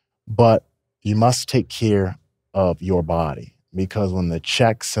there. But you must take care of your body, because when the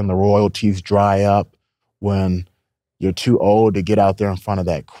checks and the royalties dry up, when you're too old to get out there in front of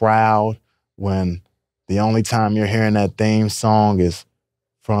that crowd, when the only time you're hearing that theme song is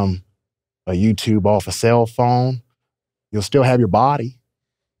from a YouTube off a cell phone, you'll still have your body.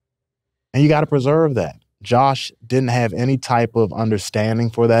 And you got to preserve that. Josh didn't have any type of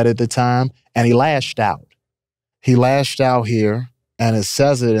understanding for that at the time, and he lashed out. He lashed out here, and it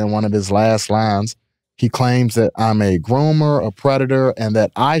says it in one of his last lines. He claims that I'm a groomer, a predator, and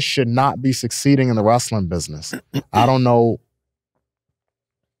that I should not be succeeding in the wrestling business. I don't know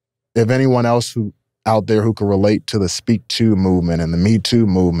if anyone else out there who can relate to the Speak To movement and the Me Too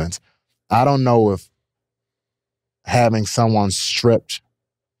movements. I don't know if having someone stripped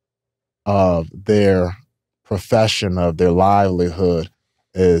of their profession, of their livelihood,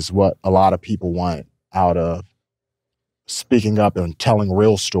 is what a lot of people want out of speaking up and telling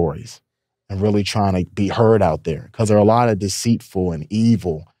real stories and really trying to be heard out there. Because there are a lot of deceitful and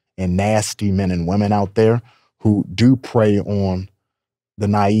evil and nasty men and women out there who do prey on the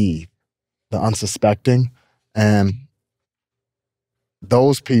naive, the unsuspecting. And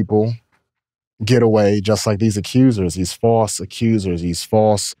those people get away just like these accusers, these false accusers, these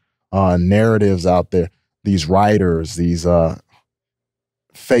false narratives out there, these writers, these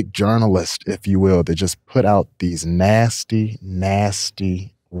fake journalists, if you will, that just put out these nasty,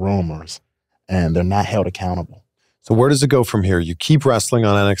 nasty rumors, and they're not held accountable. So where does it go from here? You keep wrestling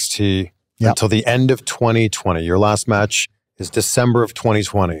on NXT until the end of 2020. Your last match is December of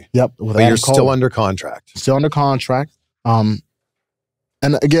 2020. Yep. But you're still under contract. Still under contract. And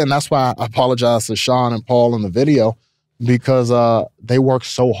again, that's why I apologize to Sean and Paul in the video, because they worked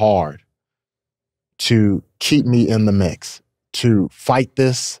so hard to keep me in the mix, to fight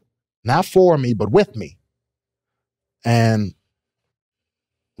this, not for me, but with me. And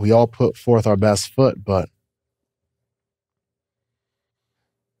we all put forth our best foot, but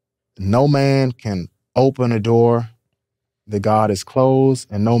no man can open a door that God has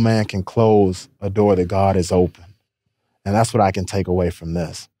closed, and no man can close a door that God has opened. And that's what I can take away from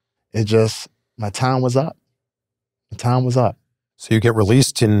this. It just, my time was up. The time was up. So you get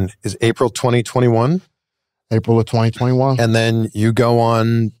released is April 2021? April of 2021. And then you go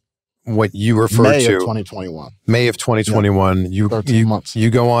on what you refer May to. of 2021. May of 2021. Yeah. 13 months.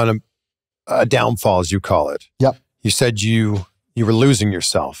 You go on a downfall, as you call it. Yep. You said you were losing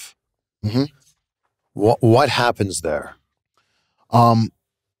yourself. Mm-hmm. What happens there? When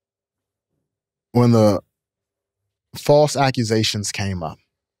the false accusations came up,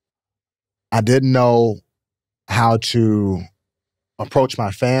 I didn't know how to approach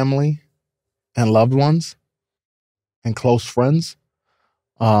my family and loved ones and close friends.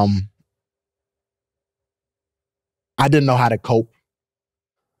 I didn't know how to cope.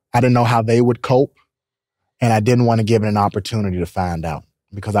 I didn't know how they would cope. And I didn't want to give it an opportunity to find out,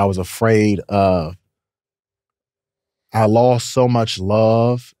 because I was afraid of, I lost so much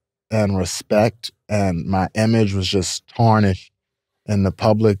love and respect, and my image was just tarnished in the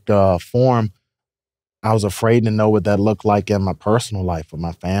public forum. I was afraid to know what that looked like in my personal life with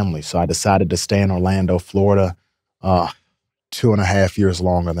my family. So I decided to stay in Orlando, Florida, 2.5 years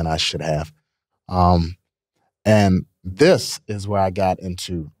longer than I should have. And this is where I got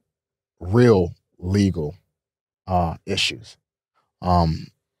into real legal issues.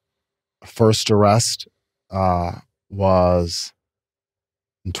 First arrest was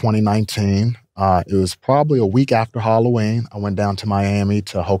in 2019. It was probably a week after Halloween. I went down to Miami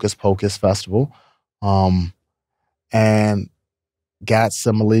to Hocus Pocus Festival and got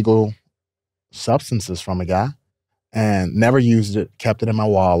some illegal substances from a guy and never used it, kept it in my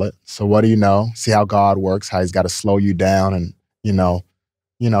wallet. So what do you know? See how God works, how he's got to slow you down, and,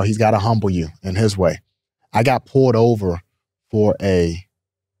 he's got to humble you in his way. I got pulled over for a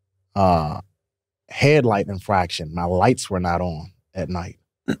headlight infraction. My lights were not on at night.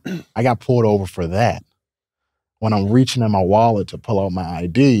 I got pulled over for that. when I'm reaching in my wallet to pull out my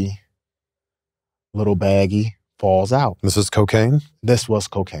ID, little baggie falls out. This is cocaine? This was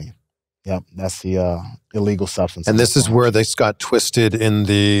cocaine. Yep, that's the illegal substance. And this is where this got twisted in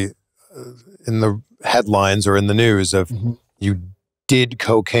the headlines or in the news of you did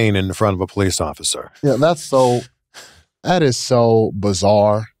cocaine in front of a police officer. Yeah, that is so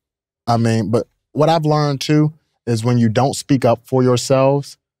bizarre. I mean, but what I've learned too is when you don't speak up for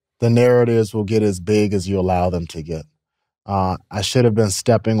yourselves, the narratives will get as big as you allow them to get. I should have been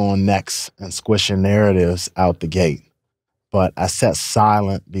stepping on necks and squishing narratives out the gate. But I sat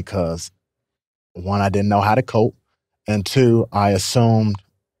silent because, one, I didn't know how to cope. And two, I assumed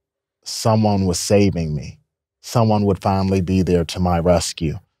someone was saving me. Someone would finally be there to my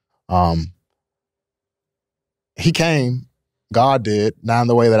rescue. He came, God did, not in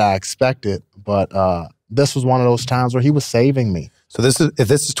the way that I expected, but this was one of those times where he was saving me. So if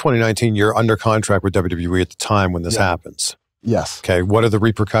this is 2019, you're under contract with WWE at the time when this happens. Yes. Okay. What are the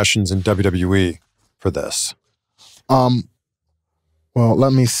repercussions in WWE for this? Well,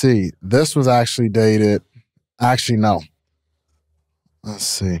 let me see. This was actually dated. Actually, no. Let's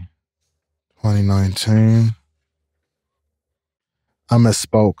see. 2019. I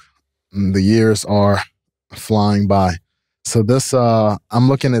misspoke. The years are flying by. So this, I'm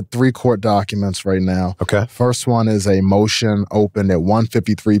looking at 3 court documents right now. Okay. First one is a motion opened at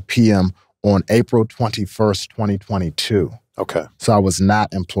 1:53 p.m. on April 21st, 2022. Okay. So I was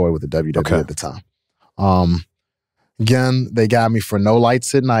not employed with the WWE at the time. Again, they got me for no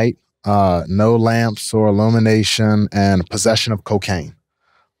lights at night, no lamps or illumination, and possession of cocaine.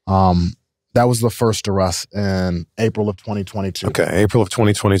 That was the first arrest in April of 2022. Okay, April of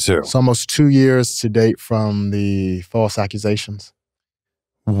 2022. It's almost 2 years to date from the false accusations.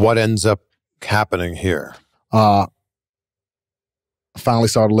 What ends up happening here? I finally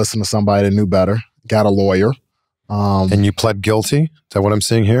started listening to somebody that knew better, got a lawyer. And you pled guilty? Is that what I'm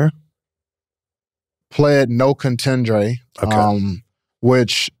seeing here? Pled no contendere,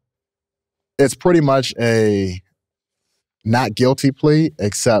 which it's pretty much a not guilty plea,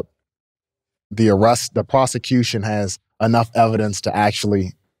 except the prosecution has enough evidence to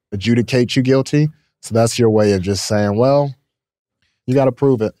actually adjudicate you guilty. So that's your way of just saying, well, you got to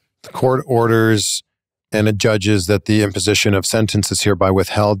prove it. The court orders and adjudges that the imposition of sentence is hereby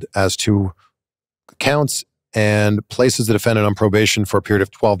withheld as to counts and places the defendant on probation for a period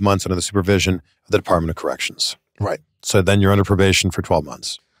of 12 months under the supervision of the Department of Corrections. Right. So then you're under probation for 12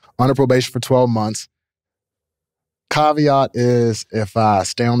 months. Under probation for 12 months. Caveat is if I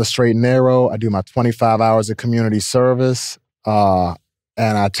stay on the straight and narrow, I do my 25 hours of community service, and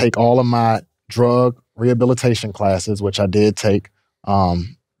I take all of my drug rehabilitation classes, which I did take.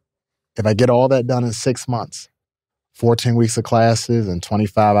 If I get all that done in 6 months, 14 weeks of classes and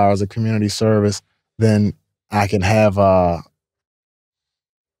 25 hours of community service, then I can have my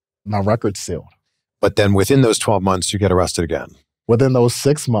record sealed. But then within those 12 months, you get arrested again. Within those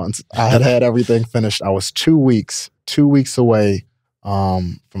 6 months, I had everything finished. I was 2 weeks away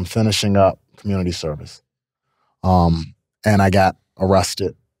from finishing up community service. And I got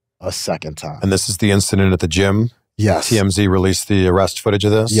arrested a second time. And this is the incident at the gym? Yes. TMZ released the arrest footage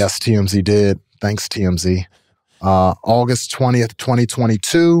of this? Yes, TMZ did. Thanks, TMZ. August 20th,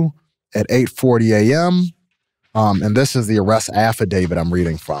 2022 at 8:40 a.m. And this is the arrest affidavit I'm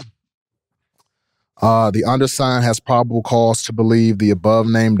reading from. The undersigned has probable cause to believe the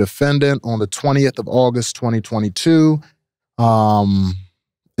above-named defendant on the 20th of August, 2022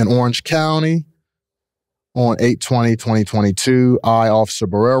 in Orange County. On 8/20/2022, I, Officer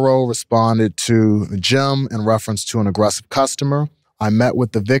Barrero, responded to the gym in reference to an aggressive customer. I met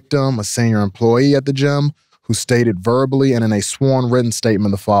with the victim, a senior employee at the gym, who stated verbally and in a sworn written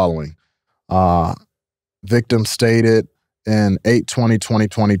statement the following. Victim stated in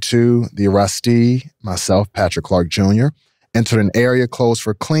 8/20/2022, the arrestee, myself, Patrick Clark Jr., entered an area closed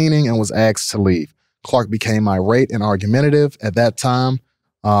for cleaning and was asked to leave. Clark became irate and argumentative. At that time,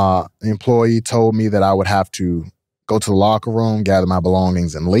 the employee told me that I would have to go to the locker room, gather my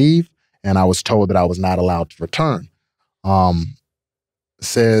belongings, and leave. And I was told that I was not allowed to return.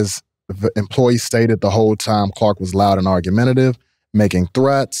 Says the employee stated the whole time Clark was loud and argumentative, making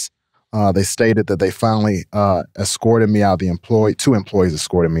threats. They stated that they finally escorted me out. Two employees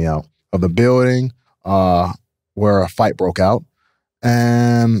escorted me out of the building where a fight broke out.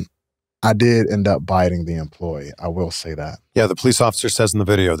 And I did end up biting the employee. I will say that. Yeah, the police officer says in the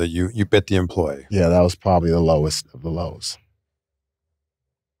video that you bit the employee. Yeah, that was probably the lowest of the lows.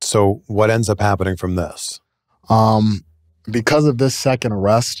 So what ends up happening from this? Because of this second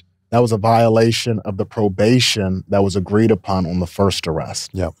arrest, that was a violation of the probation that was agreed upon on the first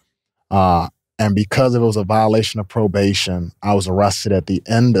arrest. Yep. And because it was a violation of probation, I was arrested at the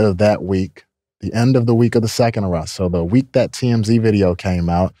end of that week, the end of the week of the second arrest. So the week that TMZ video came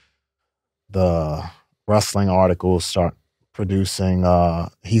out, the wrestling articles start producing,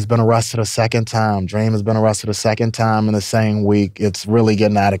 he's been arrested a second time. Dream has been arrested a second time in the same week. It's really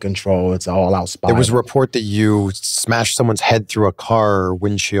getting out of control. It's all out spiral. There was a report that you smashed someone's head through a car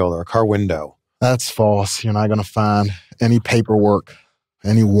windshield or a car window. That's false. You're not going to find any paperwork,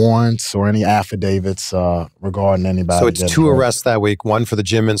 any warrants, or any affidavits regarding anybody. So it's 2 arrests that week, one for the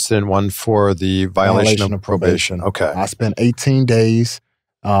gym incident, one for the violation of probation. Okay. I spent 18 days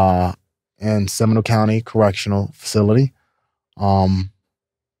in Seminole County Correctional Facility. I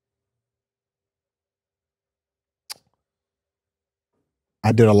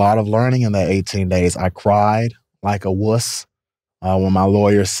did a lot of learning in that 18 days. I cried like a wuss when my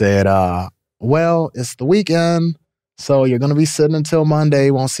lawyer said, well, it's the weekend, so you're going to be sitting until Monday.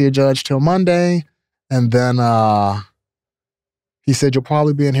 Won't see a judge till Monday. And then he said, you'll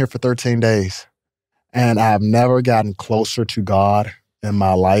probably be in here for 13 days. And I've never gotten closer to God in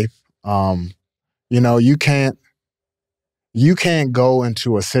my life. You can't go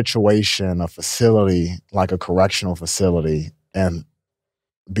into a situation, a facility like a correctional facility and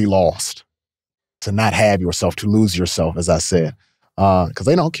be lost, to not have yourself, to lose yourself, as I said. Because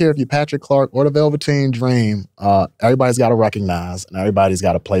they don't care if you're Patrick Clark or the Velveteen Dream. Everybody's got to recognize and everybody's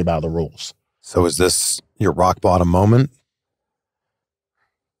got to play by the rules. So is this your rock bottom moment?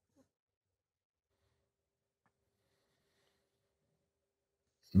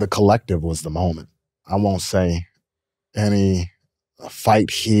 The collective was the moment. I won't say any fight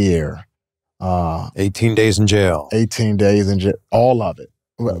here. 18 days in jail. 18 days in jail, all of it.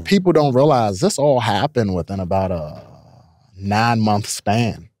 People don't realize this all happened within about a 9-month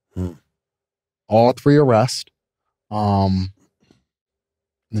span. All 3 arrests, the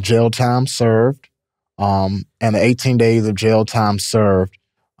jail time served, and the 18 days of jail time served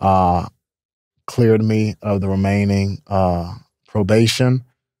cleared me of the remaining probationary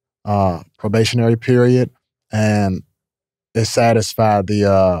period, and it satisfied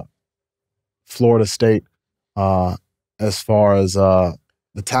the Florida state as far as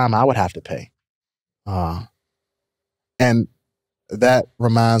the time I would have to pay. And that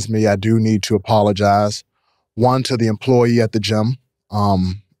reminds me, I do need to apologize. One, to the employee at the gym.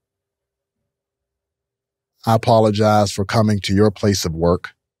 I apologize for coming to your place of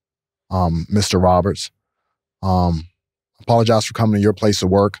work, Mr. Roberts. Apologize for coming to your place of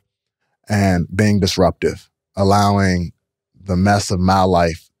work and being disruptive, allowing the mess of my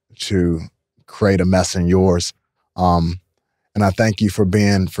life to create a mess in yours. And I thank you for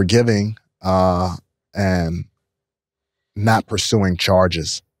being forgiving and not pursuing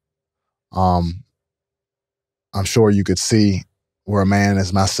charges. I'm sure you could see where a man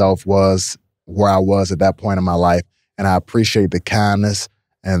as myself was, where I was at that point in my life. And I appreciate the kindness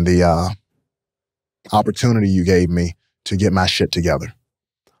and the opportunity you gave me to get my shit together.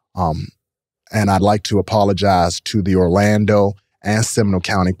 And I'd like to apologize to the Orlando and Seminole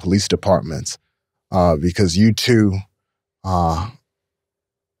County Police Departments because you too were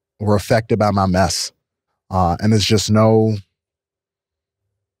affected by my mess. And there's no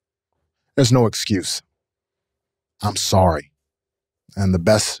excuse. I'm sorry. And the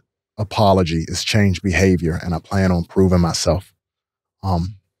best apology is change behavior, and I plan on improving myself.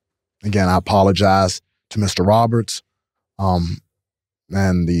 Again, I apologize to Mr. Roberts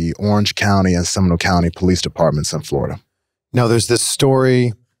and the Orange County and Seminole County Police Departments in Florida. Now, there's this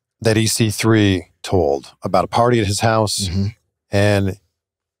story that EC3 told about a party at his house, and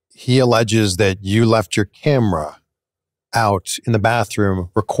he alleges that you left your camera out in the bathroom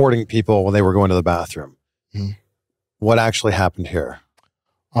recording people when they were going to the bathroom. What actually happened here?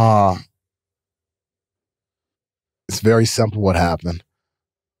 It's very simple what happened.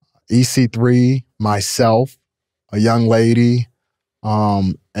 EC3, myself, a young lady,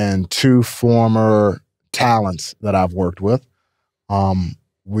 and 2 former talents that I've worked with.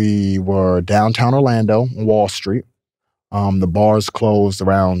 We were downtown Orlando, Wall Street. The bars closed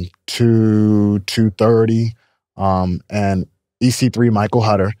around 2:30. And EC3, Michael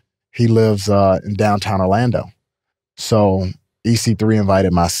Hutter, he lives in downtown Orlando. So EC3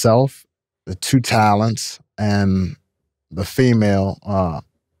 invited myself, the 2 talents, and the female,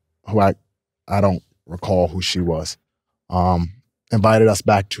 who I don't recall who she was, invited us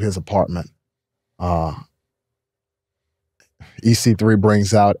back to his apartment. EC3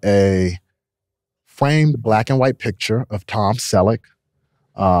 brings out a framed black and white picture of Tom Selleck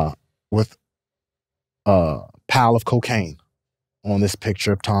with a pile of cocaine on this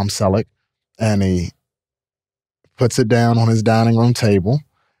picture of Tom Selleck, and he puts it down on his dining room table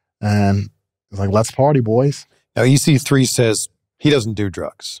and It's like, let's party, boys. Now, EC3 says he doesn't do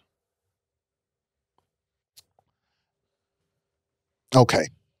drugs. Okay.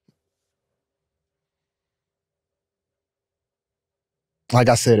 Like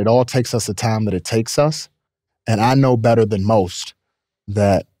I said, it all takes us the time that it takes us. And I know better than most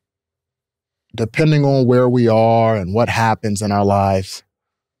that depending on where we are and what happens in our lives,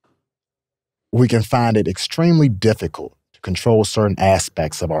 we can find it extremely difficult to control certain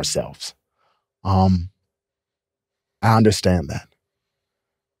aspects of ourselves. I understand that.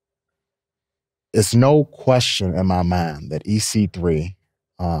 It's no question in my mind that EC3,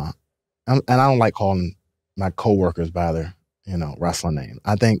 and I don't like calling my coworkers by their, wrestling name.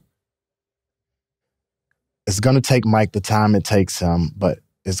 I think it's going to take Mike the time it takes him, but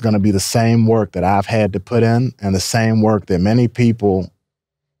it's going to be the same work that I've had to put in and the same work that many people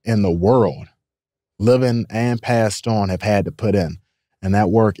in the world, living and passed on, have had to put in. And that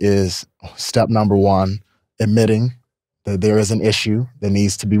work is step number one, admitting that there is an issue that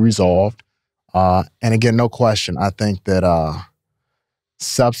needs to be resolved. And again, no question, I think that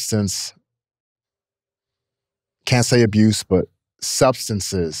substance, can't say abuse, but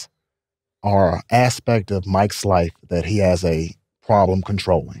substances are an aspect of Mike's life that he has a problem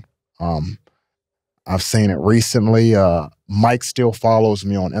controlling. I've seen it recently. Mike still follows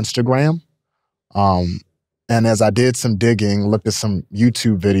me on Instagram. And as I did some digging, looked at some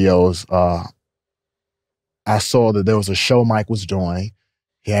YouTube videos, I saw that there was a show Mike was doing.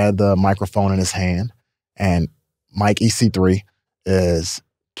 He had the microphone in his hand, and Mike EC3 is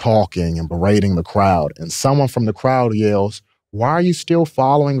talking and berating the crowd. And someone from the crowd yells, "Why are you still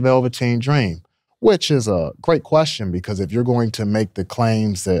following Velveteen Dream?" Which is a great question, because if you're going to make the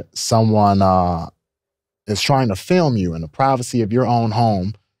claims that someone is trying to film you in the privacy of your own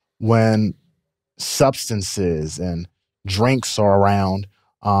home when substances and drinks are around,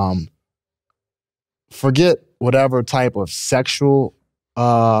 forget whatever type of sexual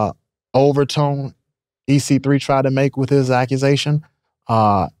overtone EC3 tried to make with his accusation.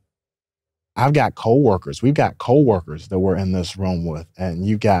 I've got coworkers. We've got coworkers that we're in this room with, and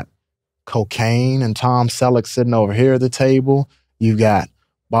you've got cocaine and Tom Selleck sitting over here at the table. You've got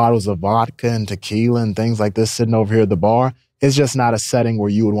bottles of vodka and tequila and things like this sitting over here at the bar. It's just not a setting where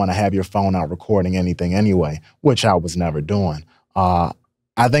you would want to have your phone out recording anything anyway, which I was never doing.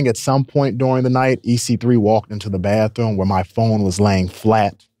 I think at some point during the night, EC3 walked into the bathroom where my phone was laying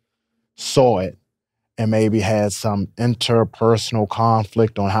flat, saw it, and maybe had some interpersonal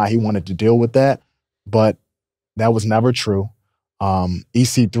conflict on how he wanted to deal with that. But that was never true.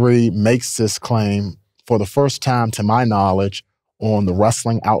 EC3 makes this claim for the first time, to my knowledge, on the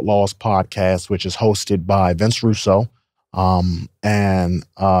Wrestling Outlaws podcast, which is hosted by Vince Russo and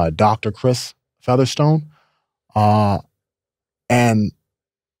Dr. Chris Featherstone. And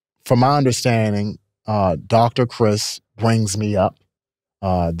from my understanding, Dr. Chris brings me up.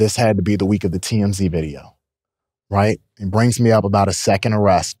 This had to be the week of the TMZ video, right? He brings me up about a second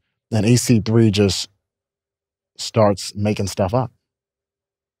arrest, and EC3 just starts making stuff up.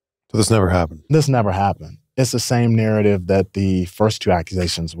 So this never happened? This never happened. It's the same narrative that the first two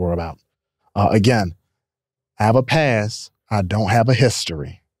accusations were about. Again, I have a past. I don't have a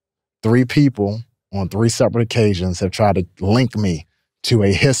history. 3 people on 3 separate occasions have tried to link me to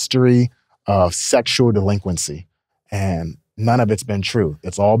a history of sexual delinquency, and none of it's been true.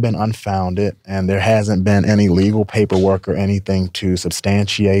 It's all been unfounded, and there hasn't been any legal paperwork or anything to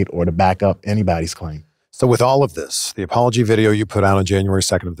substantiate or to back up anybody's claim. So with all of this, the apology video you put out on January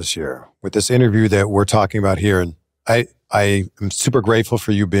 2nd of this year, with this interview that we're talking about here, and I am super grateful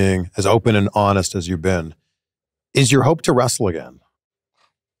for you being as open and honest as you've been, is your hope to wrestle again?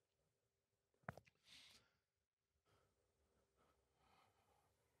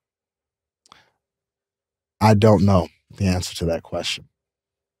 I don't know the answer to that question.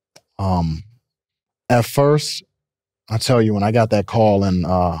 At first, I'll tell you, when I got that call in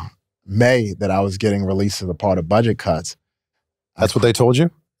May that I was getting released as a part of budget cuts. That's what they told you?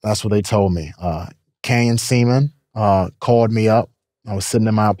 That's what they told me. Kane Seaman called me up. I was sitting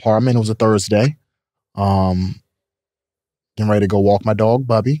in my apartment. It was a Thursday. Getting ready to go walk my dog,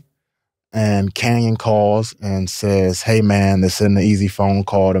 Bubby. And Canyon calls and says, "Hey, man, this isn't an easy phone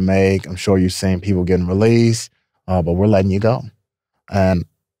call to make. I'm sure you've seen people getting released, but we're letting you go." And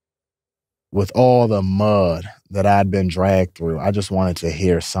with all the mud that I'd been dragged through, I just wanted to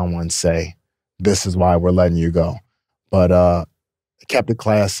hear someone say, "This is why we're letting you go." But they kept it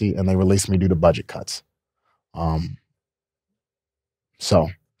classy, and they released me due to budget cuts.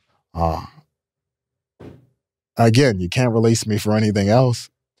 Again, you can't release me for anything else.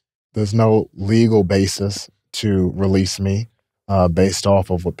 There's no legal basis to release me. based off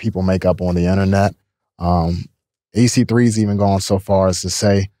of what people make up on the internet. EC3's even gone so far as to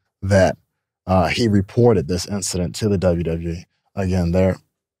say that he reported this incident to the WWE. Again,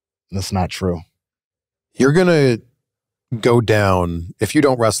 that's not true. You're going to go down, if you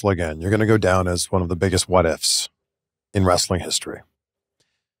don't wrestle again, you're going to go down as one of the biggest what ifs in wrestling history.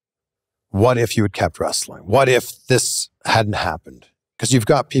 What if you had kept wrestling? What if this hadn't happened? Because you've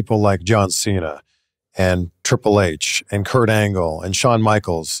got people like John Cena and Triple H and Kurt Angle and Shawn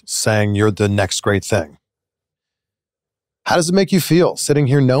Michaels saying you're the next great thing. How does it make you feel sitting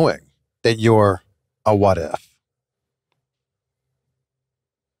here knowing that you're a what if?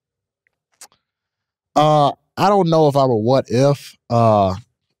 I don't know if I'm a what if. I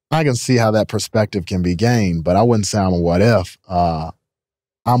can see how that perspective can be gained, but I wouldn't say I'm a what if.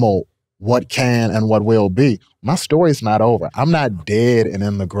 I'm a what can and what will be. My story's not over. I'm not dead and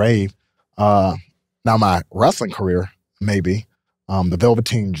in the grave. Now, my wrestling career, maybe. The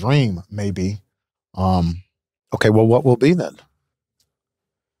Velveteen Dream, maybe. Okay, well, what will be then?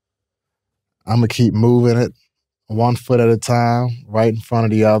 I'm going to keep moving it 1 foot at a time, right in front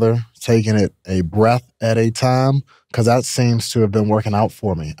of the other, taking it a breath at a time, because that seems to have been working out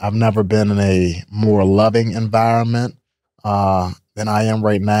for me. I've never been in a more loving environment than I am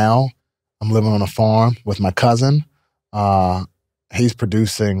right now. I'm living on a farm with my cousin. He's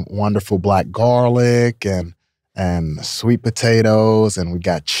producing wonderful black garlic and sweet potatoes, and we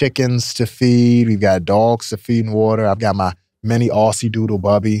got chickens to feed. We've got dogs to feed and water. I've got my mini Aussie Doodle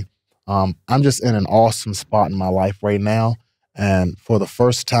Bubby. I'm just in an awesome spot in my life right now. And for the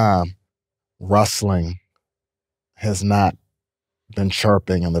first time, wrestling has not been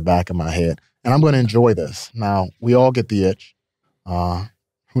chirping in the back of my head. And I'm going to enjoy this. Now, we all get the itch.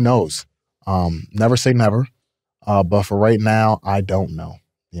 Who knows? Never say never. But for right now, I don't know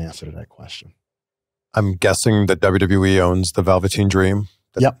the answer to that question. I'm guessing that WWE owns the Velveteen Dream.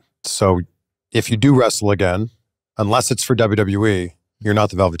 Yep. So if you do wrestle again, unless it's for WWE, you're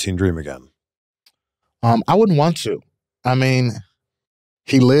not the Velveteen Dream again. I wouldn't want to. I mean,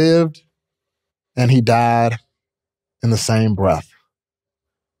 he lived and he died in the same breath.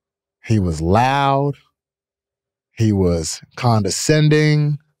 He was loud. He was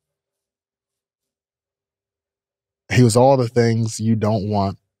condescending. He was all the things you don't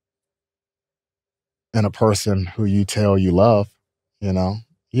want in a person who you tell you love. You know,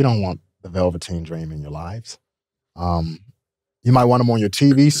 you don't want the Velveteen Dream in your lives. You might want him on your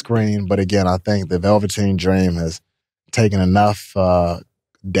TV screen, but again, I think the Velveteen Dream has taken enough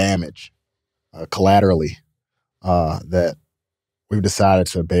damage collaterally that we've decided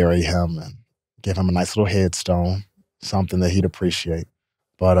to bury him and give him a nice little headstone, something that he'd appreciate.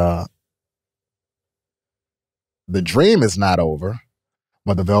 But the dream is not over,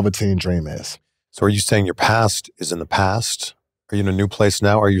 but the Velveteen Dream is. So are you saying your past is in the past? Are you in a new place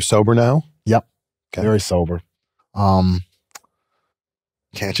now? Are you sober now? Yep. Okay. Very sober.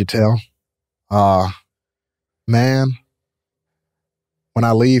 Can't you tell? Man, when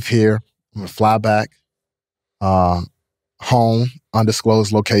I leave here, I'm going to fly back home,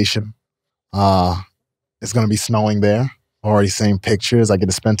 undisclosed location. It's going to be snowing there. Already seen pictures. I get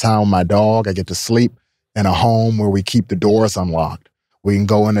to spend time with my dog. I get to sleep in a home where we keep the doors unlocked. We can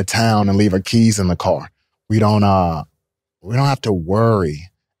go into town and leave our keys in the car. We don't have to worry.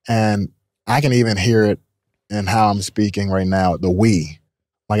 And I can even hear it in how I'm speaking right now, the we.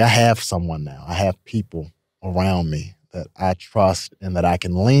 Like, I have someone now. I have people around me that I trust and that I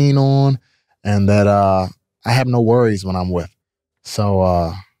can lean on and that I have no worries when I'm with. So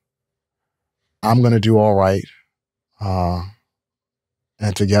I'm going to do all right.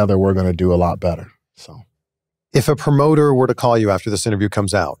 And together we're going to do a lot better. So, if a promoter were to call you after this interview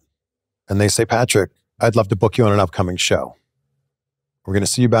comes out and they say, Patrick, I'd love to book you on an upcoming show, we're going to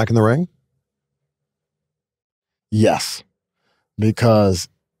see you back in the ring? Yes, because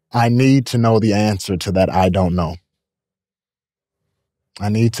I need to know the answer to that I don't know. I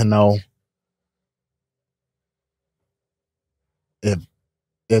need to know if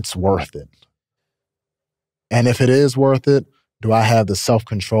it's worth it. And if it is worth it, do I have the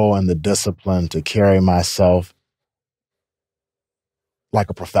self-control and the discipline to carry myself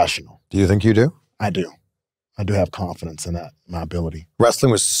like a professional? Do you think you do? I do. I do have confidence in that, my ability.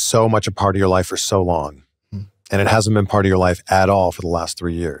 Wrestling was so much a part of your life for so long, and it hasn't been part of your life at all for the last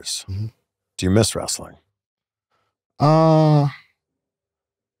 3 years. Mm-hmm. Do you miss wrestling?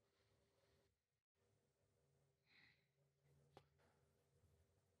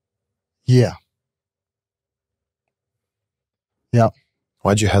 Yeah. Yep.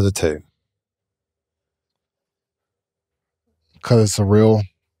 Why'd you hesitate? Because it's a real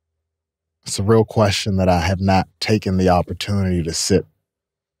It's a real question that I have not taken the opportunity to sit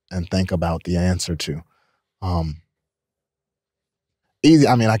and think about the answer to. Easy.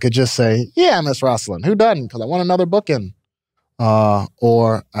 I mean, I could just say, yeah, I miss wrestling. Who doesn't? Because I want another booking.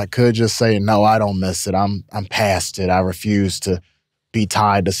 Or I could just say, no, I don't miss it. I'm past it. I refuse to be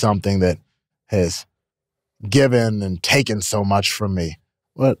tied to something that has given and taken so much from me.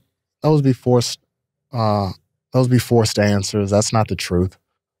 But those be forced answers. That's not the truth.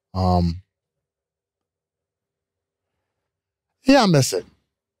 Yeah, I miss it.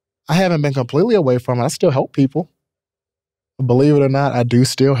 I haven't been completely away from it. I still help people. Believe it or not, I do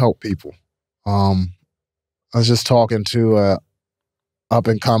still help people. I was just talking to a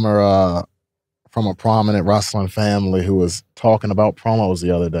up-and-comer from a prominent wrestling family who was talking about promos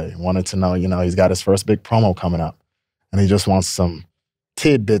the other day. Wanted to know, he's got his first big promo coming up, and he just wants some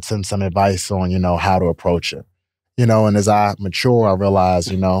tidbits and some advice on, how to approach it. And as I mature, I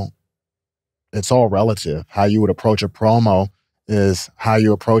realize, it's all relative. How you would approach a promo is how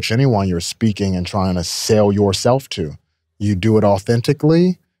you approach anyone you're speaking and trying to sell yourself to. You do it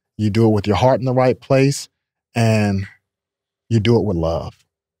authentically, you do it with your heart in the right place, and you do it with love.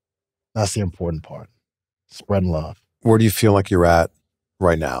 That's the important part. Spreading love. Where do you feel like you're at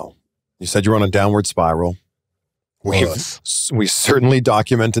right now? You said you're on a downward spiral. We certainly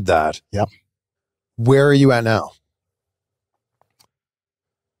documented that. Yep. Where are you at now?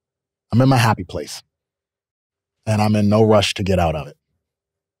 I'm in my happy place, and I'm in no rush to get out of it.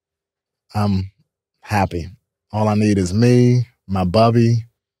 I'm happy. All I need is me, my bubby.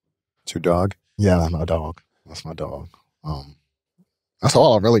 It's your dog? Yeah, that's my dog. That's my dog. That's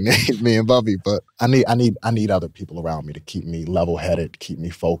all I really need, me and Bubby. But I need other people around me to keep me level-headed, keep me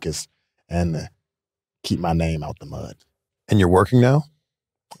focused, and keep my name out the mud. And you're working now?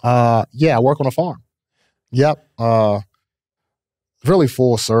 Yeah, I work on a farm. Yep. Really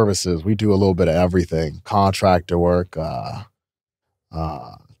full services. We do a little bit of everything. Contractor work,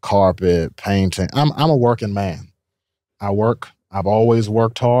 carpet, painting. I'm a working man. I work. I've always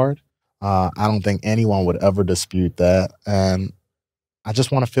worked hard. I don't think anyone would ever dispute that. And I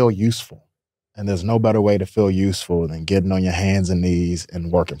just want to feel useful. And there's no better way to feel useful than getting on your hands and knees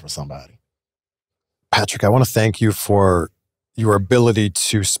and working for somebody. Patrick, I want to thank you for your ability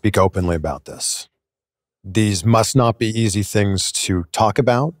to speak openly about this. These must not be easy things to talk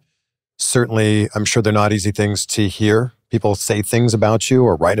about. Certainly, I'm sure they're not easy things to hear. People say things about you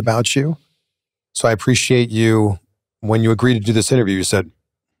or write about you. So I appreciate you. When you agreed to do this interview, you said,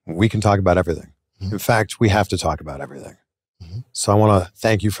 we can talk about everything. Mm-hmm. In fact, we have to talk about everything. Mm-hmm. So I want to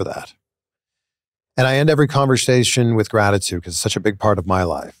thank you for that. And I end every conversation with gratitude because it's such a big part of my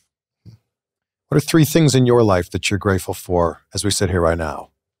life. What are 3 things in your life that you're grateful for as we sit here right now?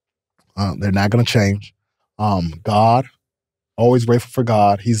 They're not going to change. God, always grateful for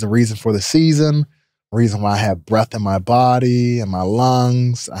God. He's the reason for the season, reason why I have breath in my body and my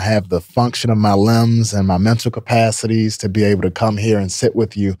lungs. I have the function of my limbs and my mental capacities to be able to come here and sit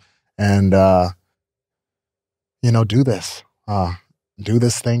with you and, do this. Do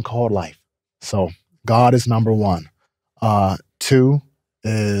this thing called life. So God is number 1. 2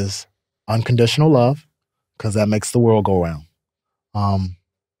 is unconditional love, because that makes the world go round.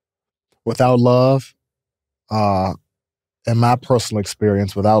 Without love, in my personal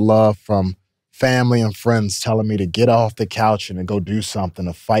experience, without love from family and friends telling me to get off the couch and to go do something,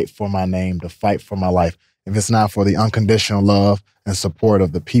 to fight for my name, to fight for my life, if it's not for the unconditional love and support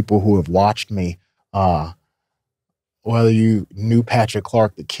of the people who have watched me, whether you knew Patrick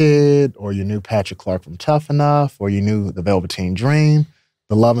Clark the Kid, or you knew Patrick Clark from Tough Enough, or you knew the Velveteen Dream,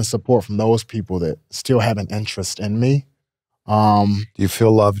 the love and support from those people that still have an interest in me. Do you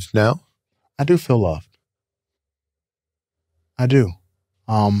feel loved now? I do feel loved. I do.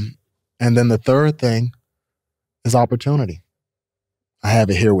 And then the third thing is opportunity. I have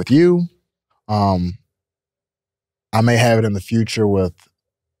it here with you. I may have it in the future with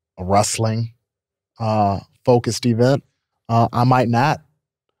a wrestling focused event. I might not.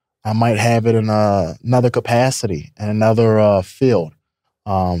 I might have it in another capacity, in another field.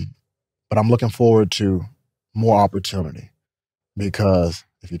 But I'm looking forward to more opportunity, because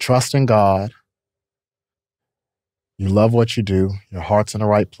if you trust in God, you love what you do, your heart's in the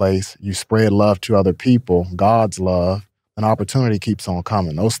right place, you spread love to other people, God's love, and opportunity keeps on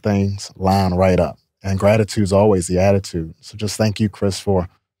coming. Those things line right up. And gratitude's always the attitude. So just thank you, Chris, for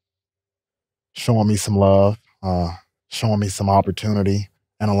showing me some love, showing me some opportunity,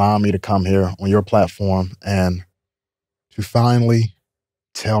 and allowing me to come here on your platform and to finally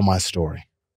tell my story.